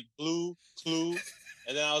think like blue, clue,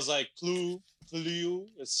 and then I was like clue,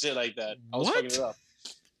 and shit like that. I was What? fucking it up.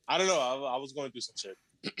 I don't know. I was going through some shit.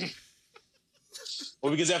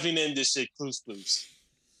 Well, we can definitely name this shit Clues.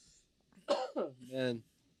 Man.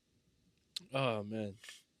 Oh man.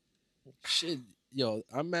 Shit. Yo,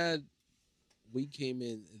 I'm mad we came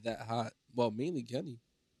in that hot. Well, mainly Kenny.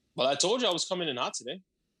 Well, I told you I was coming in hot today.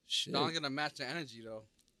 Shit. John's gonna match the energy though.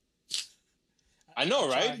 I know,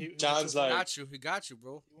 Try, right? he went John's too far. like, He got you,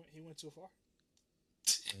 bro. He went too far.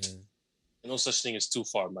 Man. no such thing as too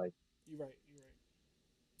far, Mike. You're right.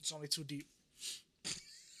 It's only too deep.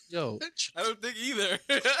 Yo, I don't think either.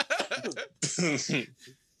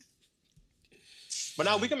 But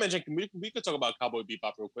now we can mention. We could talk about Cowboy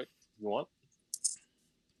Bebop real quick. If you want?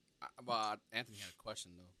 But Anthony had a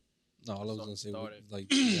question though. no, all I was gonna say, Started. like,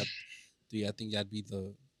 do y'all think y'all be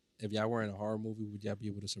the if y'all were in a horror movie, would y'all be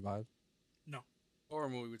able to survive? Horror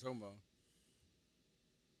movie we're talking about.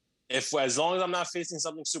 If as long as I'm not facing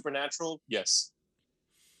something supernatural, yes.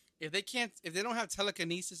 If they don't have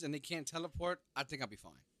telekinesis and they can't teleport, I think I'll be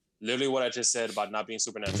fine. Literally what I just said about not being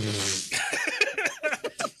supernatural.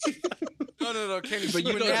 No, Kenny. But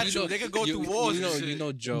You know- natural. They could go through walls. and shit. You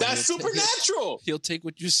know, Joe. That's he'll ta- supernatural. He'll take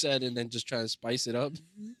what you said and then just try to spice it up.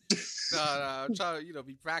 Nah, I'm trying to,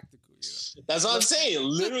 be practical. That's what I'm saying.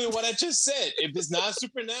 Literally what I just said. If it's not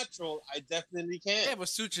supernatural, I definitely Yeah, can't. but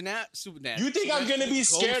supernatural. You think I'm gonna be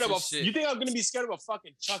Ghosts scared of and a? shit. You think I'm gonna be scared of a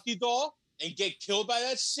fucking Chucky doll and get killed by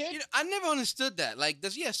that shit? I never understood that. Like,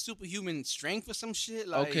 does he have superhuman strength or some shit?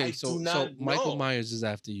 Like, Okay, I so do not Michael know. Myers is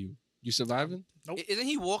after you. You surviving? Isn't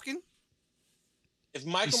he walking? If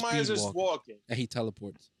Michael He's Myers speed is walking. walking, And he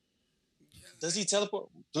teleports. Does he teleport?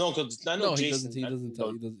 No, because I know No, he Jason. doesn't. He doesn't no,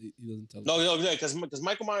 tell. He doesn't tell. No, because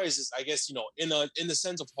Michael Myers is, I guess, in the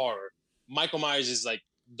sense of horror, Michael Myers is like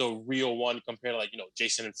the real one compared to like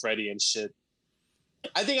Jason and Freddy and shit.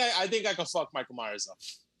 I think I could fuck Michael Myers up.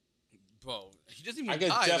 Bro, he doesn't I even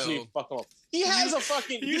could die, definitely though. fuck him up. He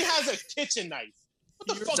has a kitchen knife.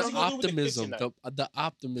 What the fuck is he gonna do with a Optimism. kitchen knife? The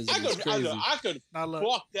optimism I is crazy. could Now look,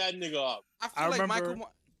 fuck that nigga up. I feel I like remember-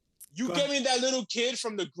 Michael. You Go get me that little kid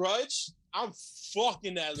from The Grudge, I'm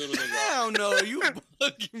fucking that little nigga up. Hell no, you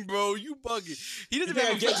bugging, bro. You bugging. He doesn't Yeah,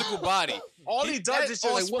 have a get- physical body. All he does is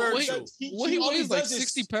all just spiritual. What he all weighs like does is-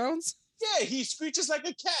 60 pounds. Yeah, he screeches like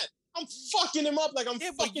a cat. I'm fucking him up like I'm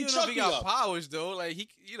Yeah, but fucking you know if he Chucky got up. powers though. Like he,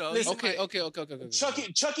 Listen, he's like-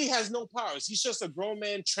 Okay. Chucky has no powers. He's just a grown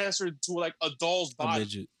man transferred to like a doll's A body.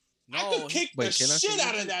 midget. I No, could kick Wait, the can I shit say out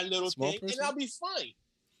midget? of that little Small thing, person? and I'll be fine.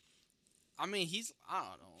 I mean, I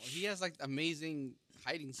don't know. He has like amazing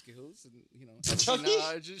hiding skills, and Chucky?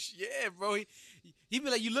 yeah, bro. He be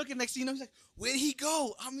like, you looking next thing, he's like, where'd he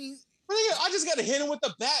go? I mean, I just gotta hit him with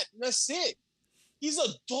the bat, and that's it. He's a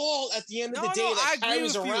doll at the end of No, the day no, I that agree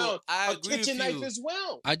carries with you. around I a agree kitchen with knife you. as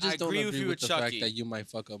well. I just I don't agree agree with you with with the fact Chucky. that you might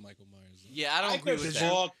fuck up Michael Myers. Though. yeah, I don't I agree could with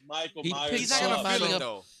that. fuck Michael He Myers. picks He's not gonna somebody feel it up.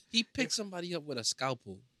 though. He picked somebody up with a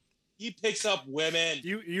scalpel. He picks up women.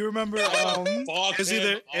 you remember Fuck it's him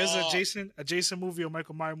either it's up. a Jason movie or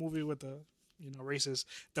Michael Myers movie with the racist,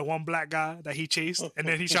 the one black guy that he chased and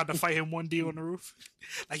then he tried to fight him 1D on the roof.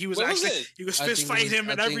 Like he was What was actually it? he was I fist think it fighting was- him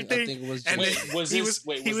and I think- everything. I think it was and Jason. then Was he this?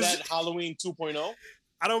 was- Was that Halloween 2.0?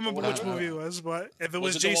 I don't remember which Uh, movie it was, but if it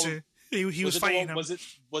was, Was it the one- Jason, he was it the fighting one- him.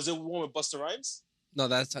 Was it one with Busta Rhymes? No,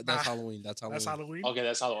 that's Nah. Halloween. That's Halloween. That's Halloween. Okay,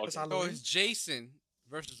 that's Halloween. That's Okay. So Halloween. it's Jason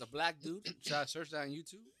versus a black dude. Should I search that on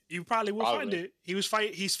YouTube? You probably will find Probably.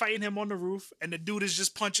 it. He's fighting him on the roof, and the dude is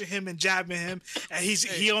just punching him and jabbing him, and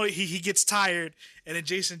he gets tired, and then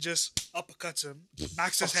Jason just uppercuts him,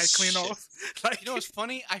 knocks his Oh, head clean shit. off. Like You know what's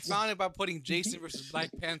funny? I found it by putting Jason versus Black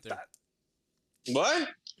Panther. What?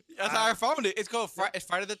 That's how I found it. It's called it's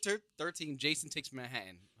Friday the 13th. Jason Takes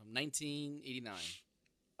Manhattan from 1989.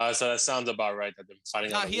 So that sounds about right. That they're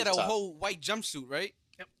fighting. Nah, on the he had a rooftop. whole white jumpsuit, right?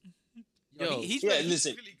 Yep. Yo, he's, Yeah, really,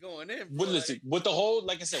 listen. he's really going in. Bro. Well, listen, with the whole,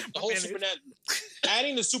 like I said, with the whole Man, supernatural,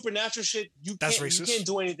 adding the supernatural shit, That's you racist. can't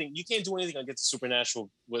do anything. You can't do anything against supernatural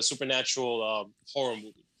horror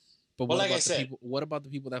movie. But Well, what like I about the said- people? What about the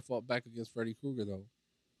people that fought back against Freddy Krueger though?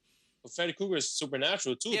 But Freddy Krueger is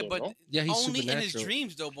supernatural too, Yeah, though, but no? Yeah, he's only in his supernatural.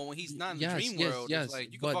 dreams though. But when he's not in the Yes, dream yes, world, yes. it's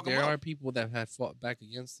like you can but fuck him there up. are people that have fought back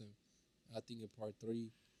against him. I think in part 3,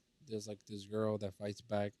 there's like this girl that fights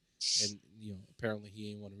back, and apparently he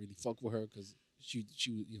ain't want to really fuck with her because she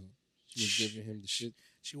was giving him the shit.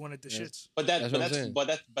 she wanted the Yeah. shits. But That's what I'm saying.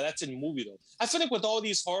 that's in movie though. I feel like with all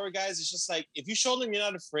these horror guys, it's just like if you show them you're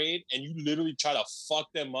not afraid and you literally try to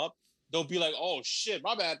fuck them up, they'll be like, "Oh shit,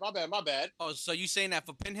 my bad." Oh, so you saying that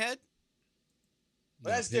for Pinhead?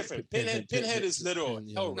 But that's different. Pinhead is literal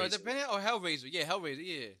yeah. Hellraiser. No, is it Pinhead or Hellraiser? Yeah, Hellraiser.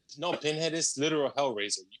 Yeah. No, Pinhead is literal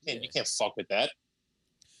Hellraiser. You Yeah. can't fuck with that.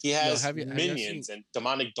 He has have you minions and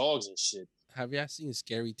demonic dogs and shit. Have you seen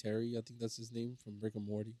Scary Terry? I think that's his name from Rick and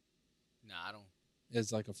Morty. Nah, I don't.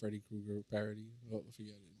 It's like a Freddy Krueger parody. Oh, I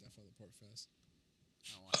forget it. That fell apart fast. I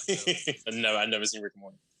don't watch those. I've never seen Rick and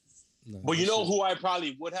Morty. No, But you that know shit- who I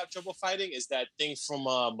probably would have trouble fighting is that thing from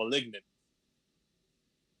Malignant.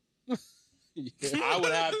 Yeah.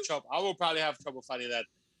 I would probably have trouble fighting that.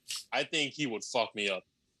 I think he would fuck me up.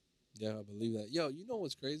 Yeah, I believe that. Yo, you know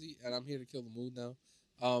what's crazy? And I'm here to kill the mood now.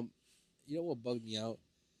 You know what bugged me out?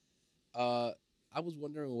 I was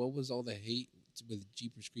wondering what was all the hate with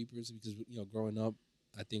Jeepers Creepers because growing up,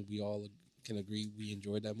 I think we all can agree we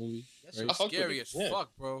enjoyed that movie. That's right? I fucked with scary it, as yeah.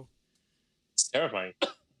 fuck, bro. It's terrifying.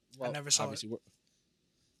 Well, never saw it. obviously,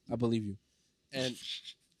 I believe you. And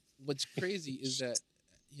what's crazy is that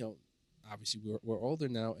obviously we're older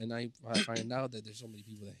now, and I find out that there's so many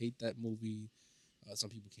people that hate that movie. Some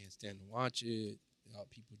people can't stand to watch it.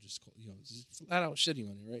 People just just flat out shitting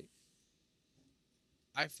on it, right?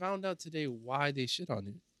 I found out today why they shit on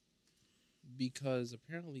it. Because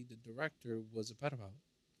apparently the director was a pedophile.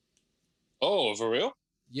 Oh, for real?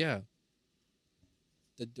 Yeah.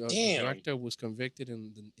 The Damn. director was convicted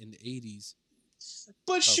in the 80s.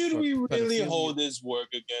 But should we fuck really pedophilia. hold his work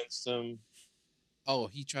against him? Oh,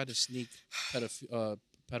 he tried to sneak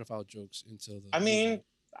pedophile jokes into the I mean, movie.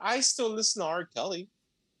 I still listen to R. Kelly.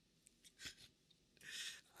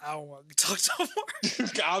 I don't want to talk no more.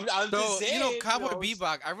 I'm So just saying, Cowboy you know.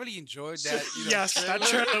 Bebop, I really enjoyed that. Yes, that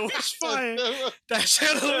trailer was fire. That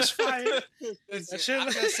trailer was fire. Listen, That trailer-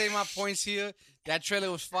 I'm gonna say my points here. That trailer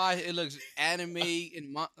was fire. It looks anime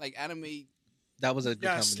and anime That was a good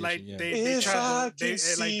Yes, like combination. Yeah. they If I tried to, can like they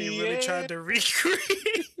see really tried it. to recreate.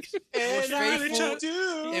 And I faithful. can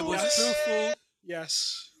do It was Yes. truthful.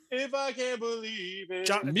 Yes. if I can't believe it.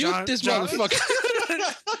 Mute this motherfucker.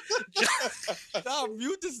 Nah,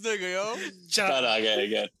 mute this nigga, yo. No, John,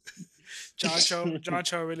 again. John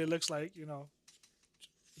Cho really looks like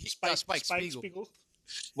Spike Spiegel.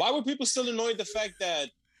 Why were people still annoyed the fact that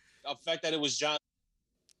it was John?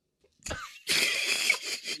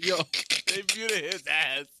 Yo, they muted his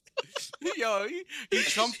ass. Yo, he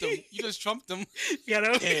trumped him. You just trumped him. You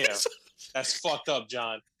know? Damn, that's fucked up,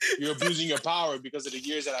 John. You're abusing your power because of the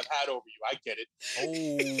years that I've had over you. I get it.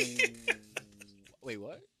 Oh. Wait,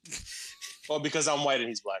 what? Well, because I'm white and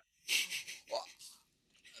he's black.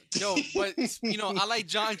 Yo, but I like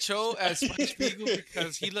John Cho as Spike Spiegel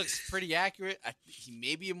because he looks pretty accurate. He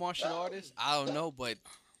may be a martial artist. I don't know, but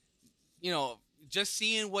just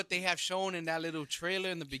seeing what they have shown in that little trailer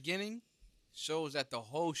in the beginning shows that the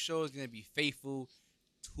whole show is gonna be faithful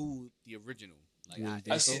to the original. Like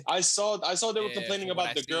I saw they were Yeah, complaining from what about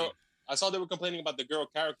I the girl. seen. I saw they were complaining about the girl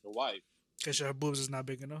character. Why? Because her boobs is not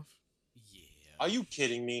big enough. Yeah. Are you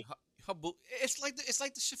kidding me? It's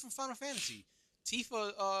like the shit from Final Fantasy.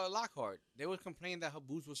 Tifa Lockhart. They were complaining that her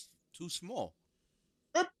boobs was too small.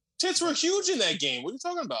 Her tits were huge in that game. What are you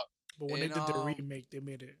talking about? But when And, they did the remake, they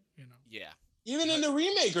made it, Yeah. Even in the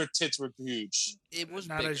remake, her tits were huge. It was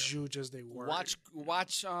not bigger. as huge as they were.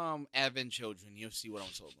 Watch Advent Children. You'll see what I'm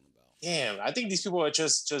talking about. Damn, I think these people are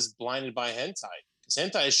just blinded by hentai. Because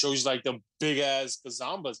hentai shows like the big ass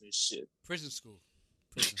gazambas and shit. Prison school.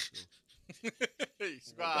 Oh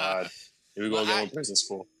my God. Here we go Well, again with prison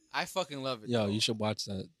school. I fucking love it. Yo, though. you should watch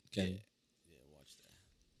that, Yeah, Kenny. watch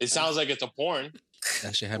that. It sounds like it's a porn.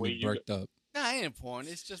 That shit had Wait, me you- burked up. Nah, it ain't porn.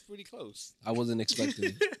 It's just pretty close. I wasn't expecting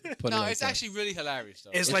it. Put it No, like it's that. actually really hilarious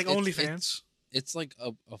though. It's It's- like it's- OnlyFans. It's like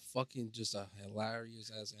a fucking just a hilarious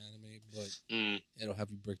ass anime, but Mm, it'll have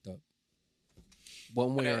you bricked up.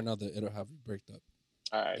 One way or Okay. another, it'll have you bricked up.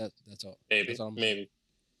 all right. That's all. Maybe. That's all I'm Maybe.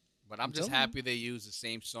 But I'm I'm just telling you. happy they used the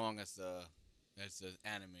same song as the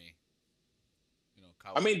anime.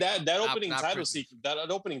 I mean Cowboy that Bebop. opening Not title Prison. sequence. That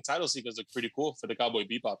opening title sequence looked pretty cool for the Cowboy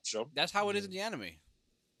Bebop show. That's how it is in the anime.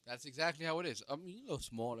 That's exactly how it is. I mean, a little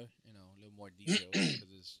smaller, a little more detail because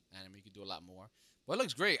it's anime. You can do a lot more. But it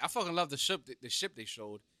looks great. I fucking love the ship. The ship they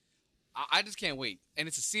showed. I just can't wait. And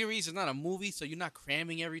it's a series. It's not a movie, so you're not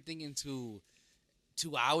cramming everything into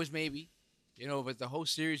 2 hours, maybe. But the whole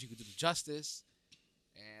series you could do the justice.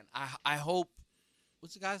 And I hope.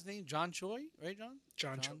 What's the guy's name? John Choi, right, John?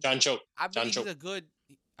 John Cho. John Cho. I John believe Cho. he's a good.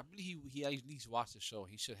 I believe he at least watched the show.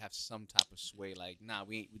 He should have some type of sway. Like, nah,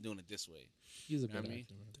 we're doing it this way. He's a know what good I mean?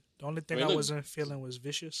 actor, man. The only thing Really? I wasn't feeling was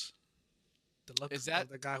Vicious. The look Is that- of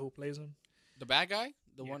the guy who plays him The bad guy,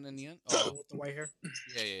 the Yeah. one in the end. the Oh, one with the white hair.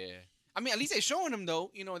 yeah. I mean, at least they're showing him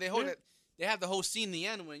though. They hold Yeah. it. They have the whole scene in the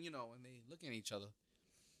end when when they looking at each other.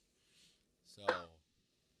 So,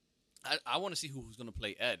 I want to see who's gonna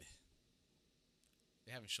play Ed.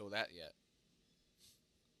 They haven't showed that yet.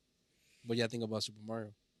 What do you think about Super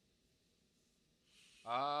Mario?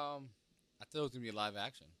 I thought it was gonna be a live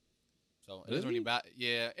action. So it doesn't Really? really matter.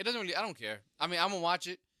 Yeah, it doesn't really. I don't care. I mean, I'm gonna watch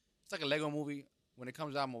it. It's like a Lego movie. When it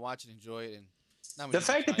comes out, I'm gonna watch it, enjoy it, and not really The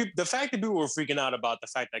fact that hype. the fact that people were freaking out about the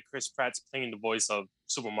fact that Chris Pratt's playing the voice of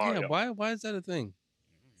Super Mario. Yeah, why is that a thing?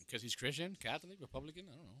 Because he's Christian, Catholic, Republican.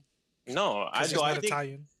 I don't know. No, I 'Cause he's do. I not think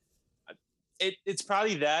Italian. it's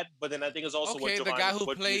probably that, but then I think it's also Okay, what the Giovanni, guy who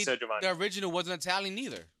what you played said, Giovanni. the original wasn't Italian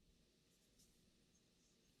either.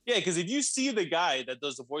 Yeah, because if you see the guy that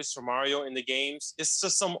does the voice for Mario in the games, it's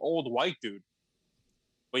just some old white dude.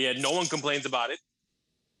 But yeah, no one complains about it.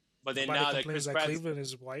 But then Nobody now that complains Chris that Pratt, Cleveland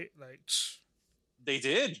is white. Like, they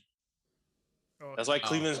did. oh, That's why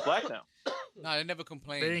Cleveland's black now. No, they never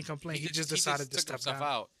complained. They didn't complain. He just decided to took step himself down.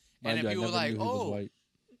 out. Mind And you, then I people were never like, knew he was "Oh." white.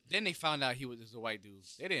 Then they found out he was just a white dude.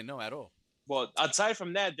 They didn't know at all. Well, aside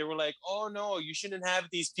from that, they were like, "Oh no, you shouldn't have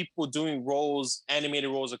these people doing roles, animated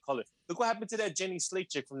roles of color." Look what happened to that Jenny Slate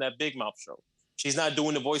chick from that Big Mouth show. She's not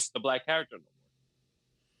doing the voice of the black character no more.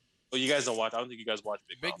 Oh, you guys don't watch. I don't think you guys watch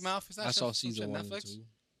Big, Big Mouth. Mouth is that I saw some shit season 1 and Netflix? 2.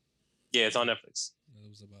 Yeah, it's on Netflix. That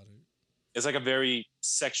was about it. It's like a very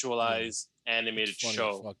sexualized animated It's funny as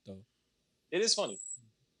show. fuck, though. It is funny.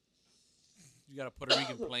 You got a Puerto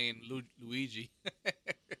Rican playing Luigi.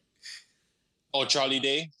 Oh, Charlie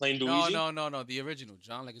Day playing Luigi. No. The original,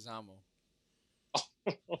 John Leguizamo.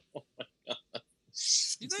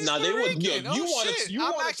 Nah, they would. Rican. You want shit. to? You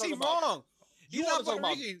I'm want to actually talk about? wrong. You He's want not to talk Puerto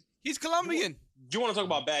about? Rican. He's Colombian. You want to talk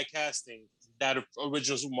about bad casting? That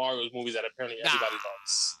original Super Mario movies that apparently everybody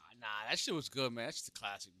loves. Nah, that shit was good, man. That's just a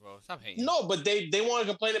classic, bro. Stop hating. No, but they want to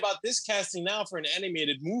complain about this casting now for an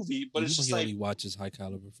animated movie, but You it's know just he like only watches high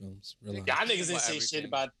caliber films. Relax. y'all niggas didn't About say shit everything.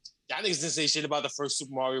 about y'all niggas didn't say shit about the first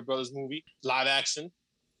Super Mario Brothers movie, live action.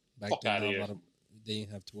 Back Fuck then, outta a here. lot of they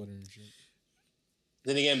didn't have Twitter and shit.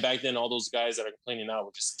 Then again, back then, all those guys that are complaining now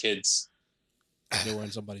were just kids. They were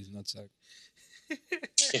in somebody's nutsack.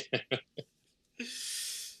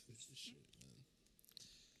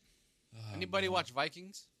 Anybody man. watch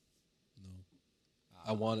Vikings?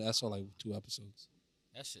 No, I saw like 2 episodes.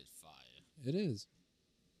 That shit fire. It is.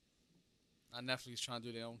 Now Netflix trying to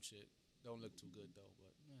do their own shit. Don't look too good though,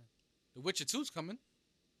 but yeah. The Witcher 2's coming.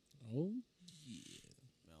 Oh yeah.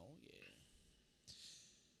 Oh yeah.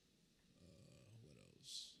 What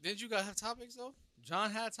else? Didn't you guys have topics though?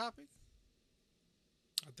 John had a topic.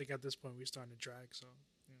 I think at this point we're starting to drag. So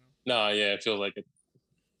you know. No, yeah, I feel like it.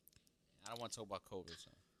 I don't want to talk about COVID. So.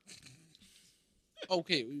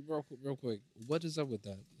 Okay, real quick. What is up with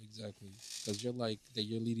that exactly? Because you're like that.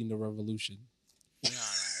 You're leading the revolution. Nah,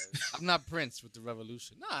 I'm not Prince with the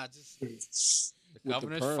revolution. Nah, just the With the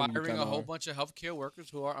governor's perm, you firing kinda a whole are. bunch of healthcare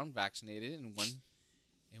workers who are unvaccinated in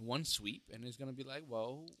one sweep, and it's gonna be like,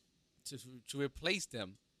 well, to replace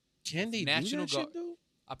them. Can they National do that shit though?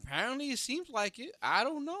 Apparently, it seems like it. I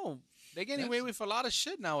don't know. They getting away That's- with a lot of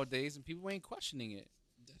shit nowadays, and people ain't questioning it.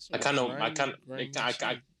 That's I some kind grimy of,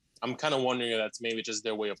 shit. I'm kind of wondering if that's maybe just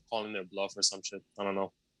their way of calling their bluff or some shit. I don't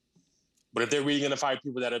know. But if they're really gonna fire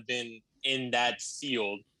people that have been in that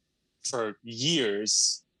field for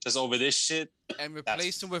years, just over this shit, And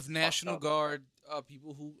replace them with National up. Guard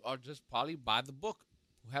people who are just probably by the book,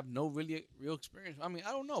 who have no real experience. I mean,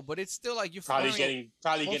 I don't know, but it's still like you're probably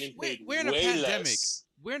firing- getting We're- paid we're in a way pandemic. less.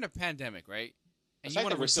 We're in a pandemic, right? The And fact you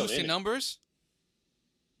want that to we're still reduce in your it. numbers?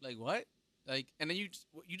 Like what? Like, and then you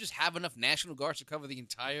just have enough National Guards to cover the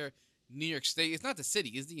entire New York State. It's not the city;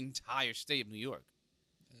 it's the entire state of New York.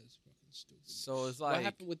 That's fucking stupid. So it's What like,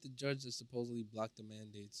 happened with the judge that supposedly blocked the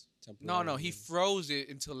mandates no, temporarily? he froze it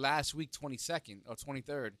until last week, 22nd or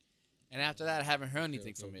 23rd, and after that, I haven't heard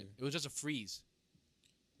anything from it. okay. It was just a freeze.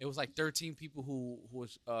 It was like 13 people who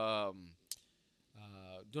was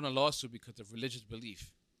doing a lawsuit because of religious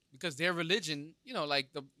belief. Because their religion, you know, like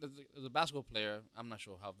the basketball player, I'm not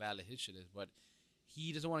sure how valid his shit is, but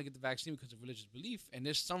he doesn't want to get the vaccine because of religious belief. And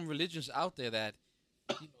there's some religions out there that,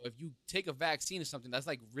 you know, if you take a vaccine or something, that's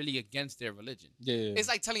like really against their religion. Yeah. It's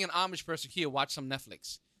like telling an Amish person, here, watch some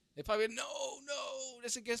Netflix. They probably, no,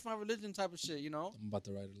 that's against my religion type of shit, you know? I'm about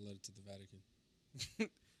to write a letter to the Vatican.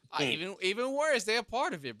 Even worse, they're a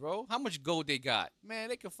part of it, bro. How much gold they got? Man,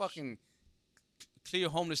 they could fucking clear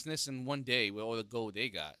homelessness in one day with all the gold they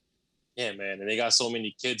got. Yeah, man, and they got so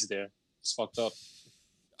many kids there. It's fucked up.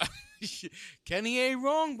 Kenny ain't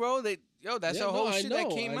wrong, bro. That's Yeah, a whole no, shit that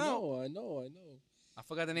came out. I know. I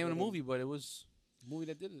forgot the name of the Yeah. movie, but it was the movie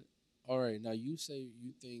that did it. All right, now you say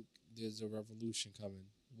you think there's a revolution coming.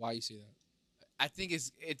 Why you say that? I think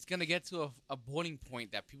it's gonna get to a boiling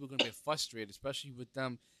point that people are gonna get frustrated, especially with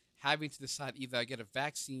them having to decide either I get a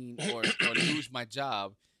vaccine or lose my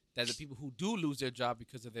job. That the people who do lose their job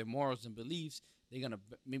because of their morals and beliefs, they're gonna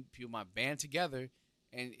maybe people might band together,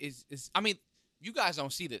 and I mean, you guys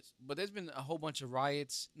don't see this, but there's been a whole bunch of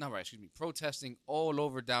protesting all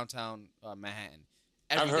over downtown Manhattan.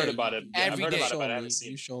 I've heard about it. Yeah, I've Every heard day. about it, but I You haven't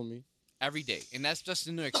seen it. showed me. Every day, and that's just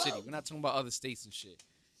in New York City. We're not talking about other states and shit.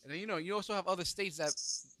 And then you also have other states that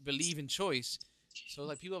believe in choice. So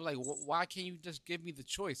like people are like, why can't you just give me the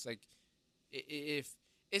choice? Like, if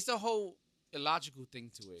it's the whole illogical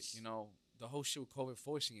thing to it, the whole shit with COVID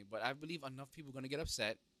forcing it. But I believe enough people are gonna get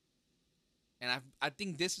upset, and I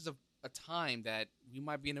think this is a time that we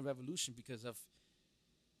might be in a revolution because of,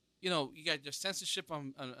 you got your censorship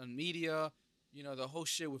on media, the whole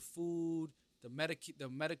shit with food, the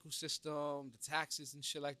medical system, the taxes and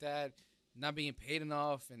shit like that, not being paid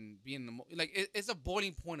enough, and being it's a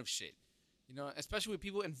boiling point of shit, especially with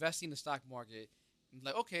people investing in the stock market. And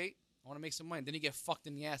like, okay, I want to make some money, then you get fucked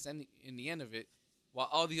in the ass in the end of it, while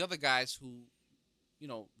all the other guys who,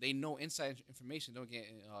 they know inside information don't get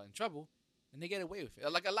in trouble, and they get away with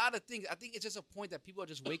it. Like a lot of things, I think it's just a point that people are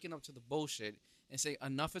just waking up to the bullshit and say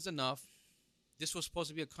enough is enough. This was supposed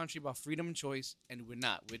to be a country about freedom and choice, and we're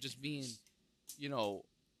not. We're just being,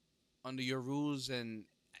 under your rules, and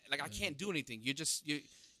like I can't do anything.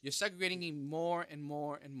 You're segregating me more and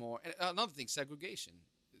more and more. And another thing, segregation.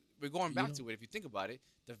 We're going back to it. If you think about it,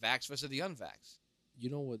 the vax versus the unvax. You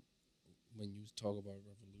know what? When you talk about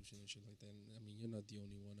revolution and shit like that, I mean, you're not the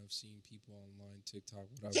only one. I've seen people online, TikTok,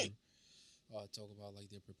 whatever, talk about like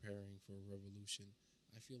they're preparing for a revolution.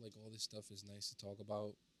 I feel like all this stuff is nice to talk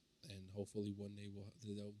about, and hopefully one day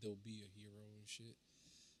there'll be a hero and shit.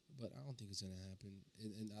 but I don't think it's gonna happen.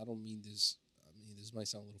 And I don't mean this. I mean, this might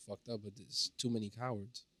sound a little fucked up, but there's too many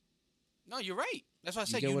cowards. No, you're right. That's why I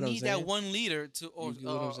You said get you what I'm need that saying? one leader to, or You get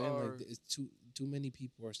what I'm saying? or- Like, it's too many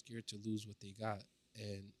people are scared to lose what they got,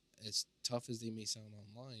 and as tough as they may sound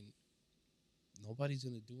online, nobody's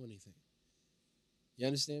gonna do anything. You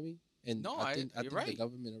understand me? And No, I think you're the right.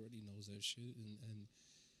 government already knows that shit, and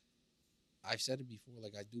I've said it before.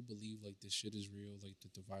 Like, I do believe like this shit is real, like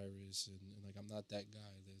the virus, and like I'm not that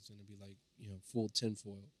guy that's gonna be like full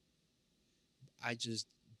tinfoil. I just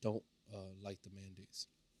don't like the mandates.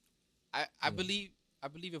 I Yeah. believe I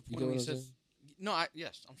believe if You one get of me what I'm says no,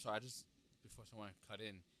 yes, I'm sorry. I just before someone cut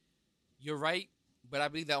in, you're right, but I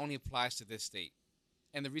believe that only applies to this state,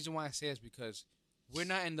 and the reason why I say is because we're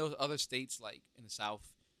not in those other states like in the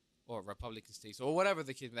South or Republican states or whatever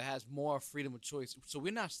the case that has more freedom of choice. So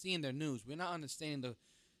we're not seeing their news. We're not understanding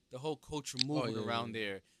the whole culture movement yeah, around yeah.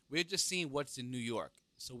 there. We're just seeing what's in New York.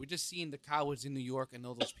 So we're just seeing the cowards in New York and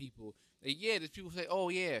all those people. Like, yeah, there's people say, oh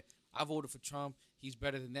yeah, I voted for Trump. He's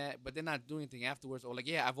better than that, but they're not doing anything afterwards. Or like,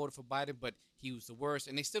 yeah, I voted for Biden, but he was the worst,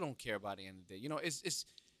 and they still don't care about it at the end of the day. You know, it's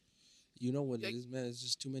You know what Like- it is, man? It's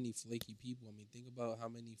just too many flaky people. I mean, think about how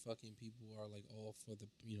many fucking people are like all for the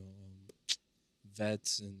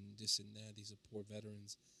vets and this and that. They support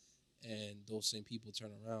veterans, and those same people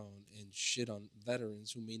turn around and shit on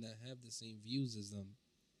veterans who may not have the same views as them.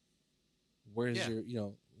 Where's Yeah.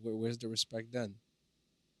 your where's the respect then?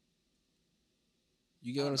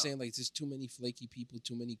 You get I what don't I'm know. saying? Like, there's too many flaky people,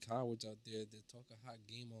 too many cowards out there that talk a hot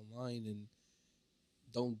game online and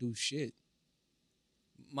don't do shit.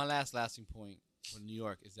 my lasting point for New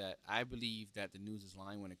York is that I believe that the news is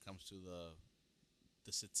lying when it comes to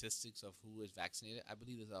the statistics of who is vaccinated. I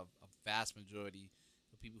believe there's a vast majority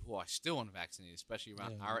of people who are still unvaccinated, especially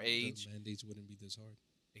around Yeah, our the age. mandates wouldn't be this hard.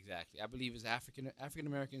 Exactly. I believe it's African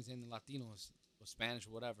Americans and Latinos or Spanish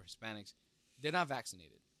or whatever, Hispanics. They're not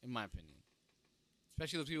vaccinated, in my opinion.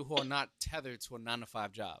 Especially those people who are not tethered to a 9 to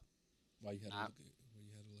 5 job. Why you had to I-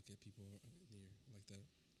 look at people near like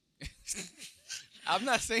that? I'm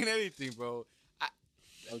not saying anything, bro.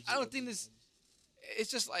 was I don't just- think this.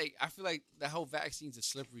 It's just like I feel like the whole vaccine's a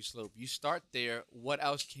slippery slope. You start there. What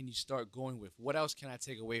else can you start going with? What else can I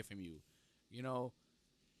take away from you? You know,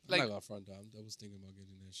 I'm like not gonna front down. I was thinking about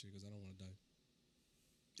getting that shit because I don't want to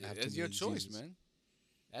die. I have that's too your many choice, diseases. man.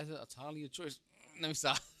 That's entirely your choice. Let me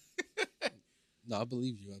stop. No, I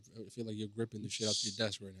believe you. I feel like you're gripping the shit out your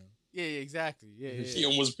desk right now. Yeah, exactly. Yeah. He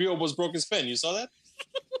almost broke his pen. You saw that?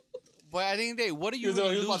 But at the end of the day, what are He you was, really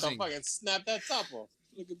he was about to losing? fucking snap that top off.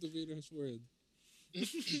 Look at the Vader's forehead.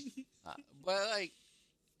 But like,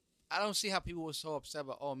 I don't see how people were so upset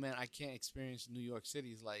about. Oh man, I can't experience New York City.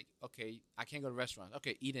 It's like, okay, I can't go to restaurants.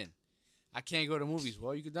 Okay, eat in. I can't go to movies.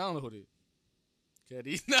 Well, you can download it. Could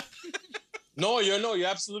eat. No, you're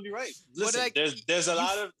absolutely right. Listen, like, there's a you-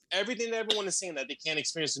 lot of everything that everyone is saying that they can't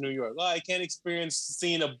experience in New York. Oh, I can't experience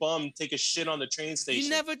seeing a bum take a shit on the train station. You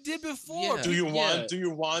never did before. Yeah. Do you want? Yeah. Do you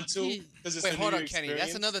want to? Yeah. Because it's Wait, a hold new on, Kenny. experience.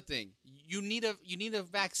 That's another thing. You need a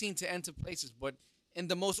vaccine to enter places, but in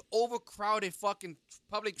the most overcrowded fucking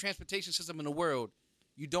public transportation system in the world,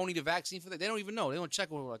 you don't need a vaccine for that. They don't even know. They don't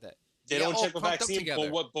check about that. They They're don't all check for clumped up vaccine, together.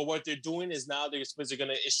 but what they're doing is now they're supposed to going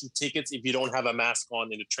to issue tickets if you don't have a mask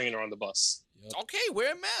on in the train or on the bus. Yep. Okay,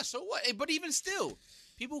 wear a mask. So what? But even still,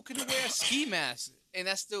 people can wear ski masks, and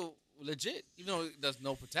that's still legit, even though there's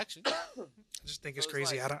no protection. I just think it's So it's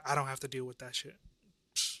crazy. like- I don't have to deal with that shit.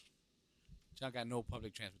 John got no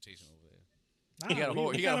public transportation over there. Nah, He got a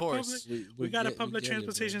horse. He got a horse. We got a we public get it, bro.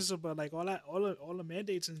 transportation system, but like all the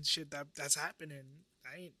mandates and shit that's happening,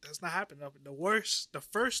 that's not happening. The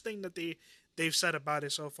first thing that they've said about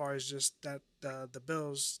it so far is just that the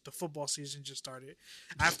Bills, the football season just started.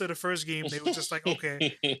 After the first game, they were just like,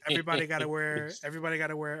 okay, everybody got to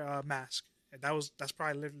wear a mask, and that's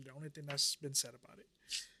probably literally the only thing that's been said about it.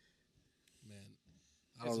 Man,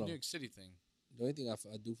 I It's don't a know. New York City thing. The only thing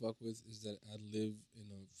I do fuck with is that I live in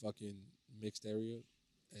a fucking mixed area,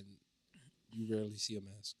 and you rarely see a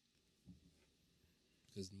mask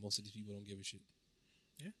because most of these people don't give a shit.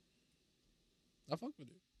 Yeah. I fuck with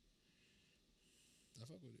it.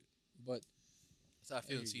 But That's how I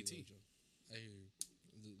feel in hear you, CT. though, Joe. I hear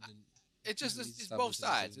you. It's just people need to it's stop both listening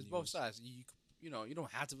to sides. the It's both news. sides. You know you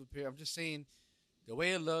don't have to prepare. I'm just saying the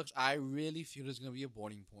way it looks. I really feel there's gonna be a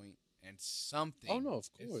boarding point and something. Oh no, of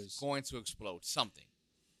is course. going to explode. Something,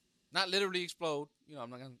 not literally explode. You know I'm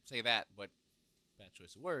not gonna say that, but bad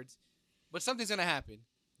choice of words. But something's gonna happen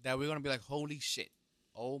that we're gonna be like, holy shit,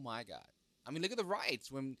 oh my god. I mean, look at the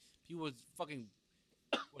riots when people was fucking.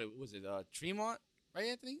 What was it? Tremont, right,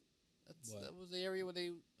 Anthony? What? That was the area where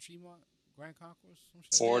they Tremont. Grand Concourse? Some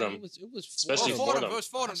shit like Fordham. that. It was Especially Oh, Fordham. Fordham. It was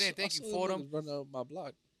Fordham. I Then saw- thank I you, saw them Fordham. niggas run out my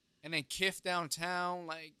block. And then Kiff downtown.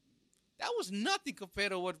 Like that was nothing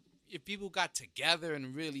compared to what if people got together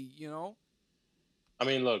and really, I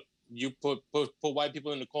mean, look, you put white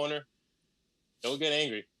people in the corner, they'll get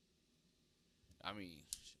angry. I mean,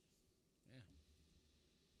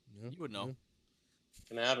 Yeah. you would know. Yeah. It's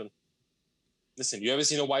gonna happen. Listen, you ever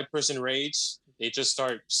seen a white person rage? They just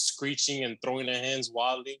start screeching and throwing their hands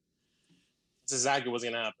wildly. That's exactly what's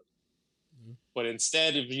gonna happen. Mhm. But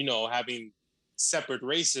instead of having separate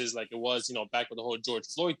races like it was back with the whole George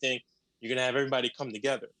Floyd thing, you're gonna have everybody come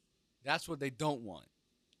together. That's what they don't want.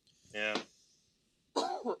 Yeah.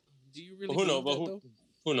 Do you really Who knows? believe But that, who though?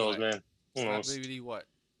 who knows, Right. man? Who I knows? believe what?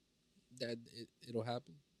 That it'll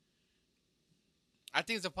happen? I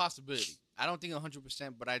think it's a possibility. I don't think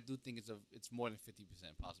 100%, but I do think it's more than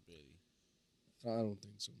 50% possibility. I don't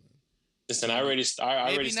think so, man. Listen, I already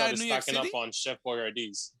Maybe not started in New York stocking up City? on Chef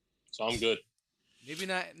Boyardee's, so I'm good. Maybe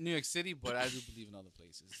not New York City, but I do believe in other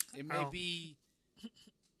places. It may Oh. be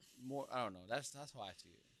more. I don't know. That's how I see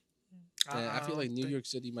it. Yeah, I feel don't like New think- York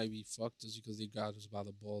City might be fucked just because they got us by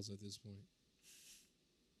the balls at this point.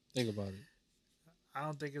 Think about it. I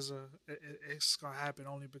don't think it's gonna happen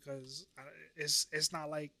only because it's not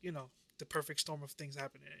like the perfect storm of things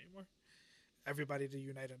happening anymore. Everybody to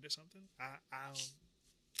unite under something. I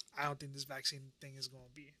don't think this vaccine thing is gonna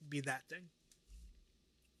be that thing.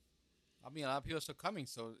 I mean, a lot of people are still coming,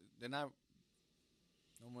 so they're not.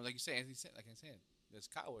 No more, like you say, like I said, there's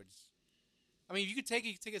cowards. I mean, if you could take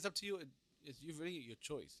it, it's up to you. It's really your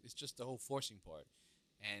choice. It's just the whole forcing part.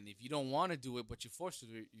 And if you don't want to do it, but you're forced to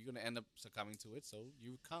do it, you're gonna end up succumbing to it. So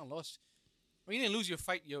you kind of lost. I mean, you didn't lose your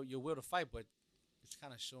fight, your will to fight, but it's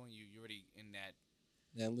kind of showing you're already in that.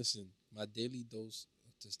 Now listen, my daily dose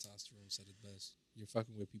of testosterone said it best. You're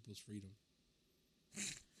fucking with people's freedom.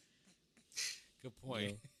 Good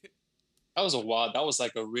point. That was a wild. That was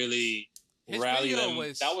like a really His rally video them.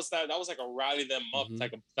 was- That was like a rally them up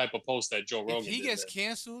Mhm. type of post that Joe Rogan If he did gets there.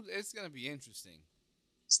 canceled, it's gonna be interesting.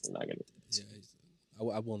 It's not gonna. Yeah, I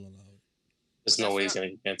won't allow it. There's But no that's way he's not- gonna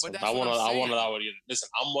get canceled. that's I what want to. I'm I want to saying. allow it. Listen,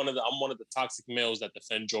 I'm one of the toxic males that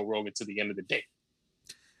defend Joe Rogan to the end of the day.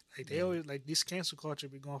 Like they always like these cancel culture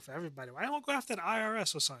be going for everybody. Why don't go after the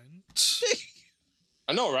IRS or something?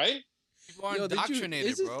 I know, right? People are Yo, did you-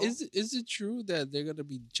 indoctrinated, bro. Is it true that they're gonna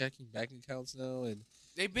be checking bank accounts now? And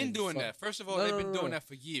They've been and doing fuck- that. First of all, No, they've no, been no, doing no. that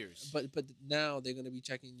for years. but now they're gonna be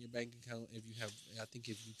checking your bank account if you have. I think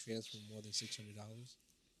if you transfer more than $600.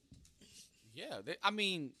 Yeah, I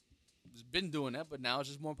mean, it's been doing that, but now it's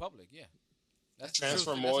just more public. Yeah, that's the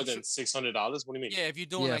Transfer truth. more That's the than $600. What do you mean? truth. Yeah, if you're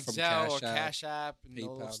doing Yeah, like from Zelle or Cash App, Cash App and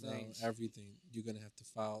all those PayPal now, things. everything. You're gonna have to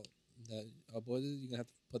file that. Boy, you're gonna have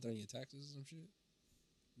to put that on your taxes or some shit.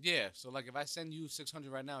 Yeah, so like if I send you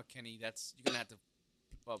 600 right now, Kenny, that's you're gonna have to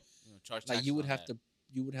charge. Like taxes you would on have that. to.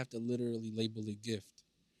 You would have to literally label it gift.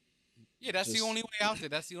 Yeah, that's the just- only way out there.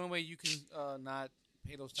 That's the only way you can not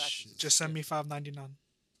pay those taxes. Just send me $5.99.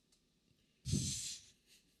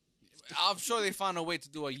 I'm sure they found a way to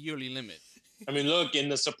do a yearly limit. I mean, look, in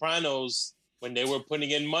The Sopranos, when they were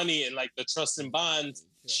putting in money in like the trust and bonds,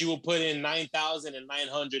 she will put in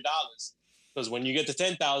 $9,900. Because when you get to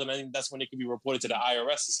 10,000, I think that's when it can be reported to the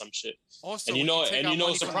IRS or some shit. Also, And you when know, take and out you know,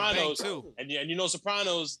 money from the bank, Sopranos, too. and you know,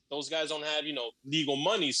 Sopranos, those guys don't have legal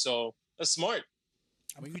money, so that's smart.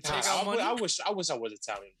 When you I- take out money, I wish I was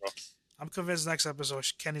Italian, bro. I'm convinced next episode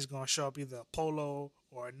Kenny's gonna show up either a polo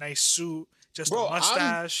or a nice suit, just Bro, a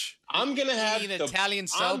mustache. I'm gonna have eating the Italian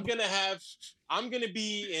I'm sub. gonna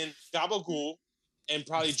be in gabagool and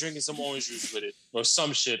probably drinking some orange juice with it or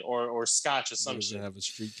some shit or scotch or some He's shit. gonna have a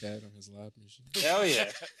street cat on his lap and shit. Hell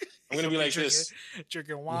yeah. I'm gonna be like drinking, this.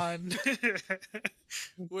 drinking wine.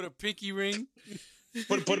 with a pinky ring.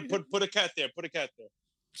 Put a cat there. Put a cat there.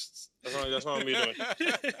 That's what I'm gonna be doing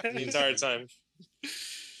the entire time.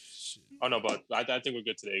 Oh no, but I think we're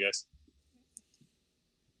good today, guys.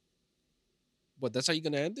 What? That's how you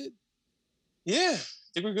gonna end it? Yeah, I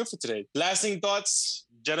think we're good for today. Lasting thoughts,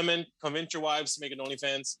 gentlemen. Convince your wives to make an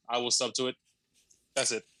OnlyFans. I will sub to it.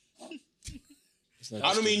 That's it. It's not I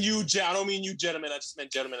just don't mean gonna- you. I don't mean you, gentlemen. I just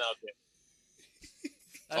meant gentlemen out there.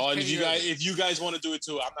 That's Oh, and Kenny- if you guys want to do it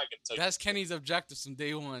too, I'm not gonna tell you. That's Kenny's objective from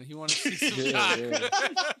day one. He wanted to see some Yeah,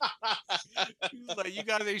 cock. He was like, "You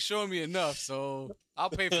guys ain't showing me enough, so I'll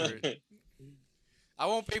pay for it. I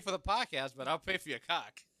won't pay for the podcast, but I'll pay for your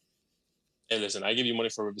cock." Hey, listen, I give you money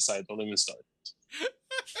for Riverside. Don't even start.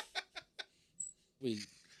 Wait,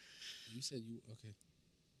 you said you okay?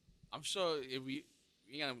 I'm sure if we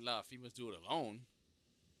ain't gonna let females do it alone.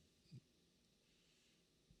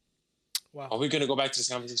 Wow. Are we gonna go back to this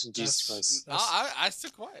conversation? Jesus That's- Christ. That's- I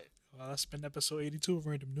still quiet. That's been episode 82 of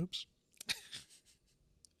Random Noobs.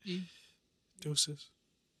 Deuces.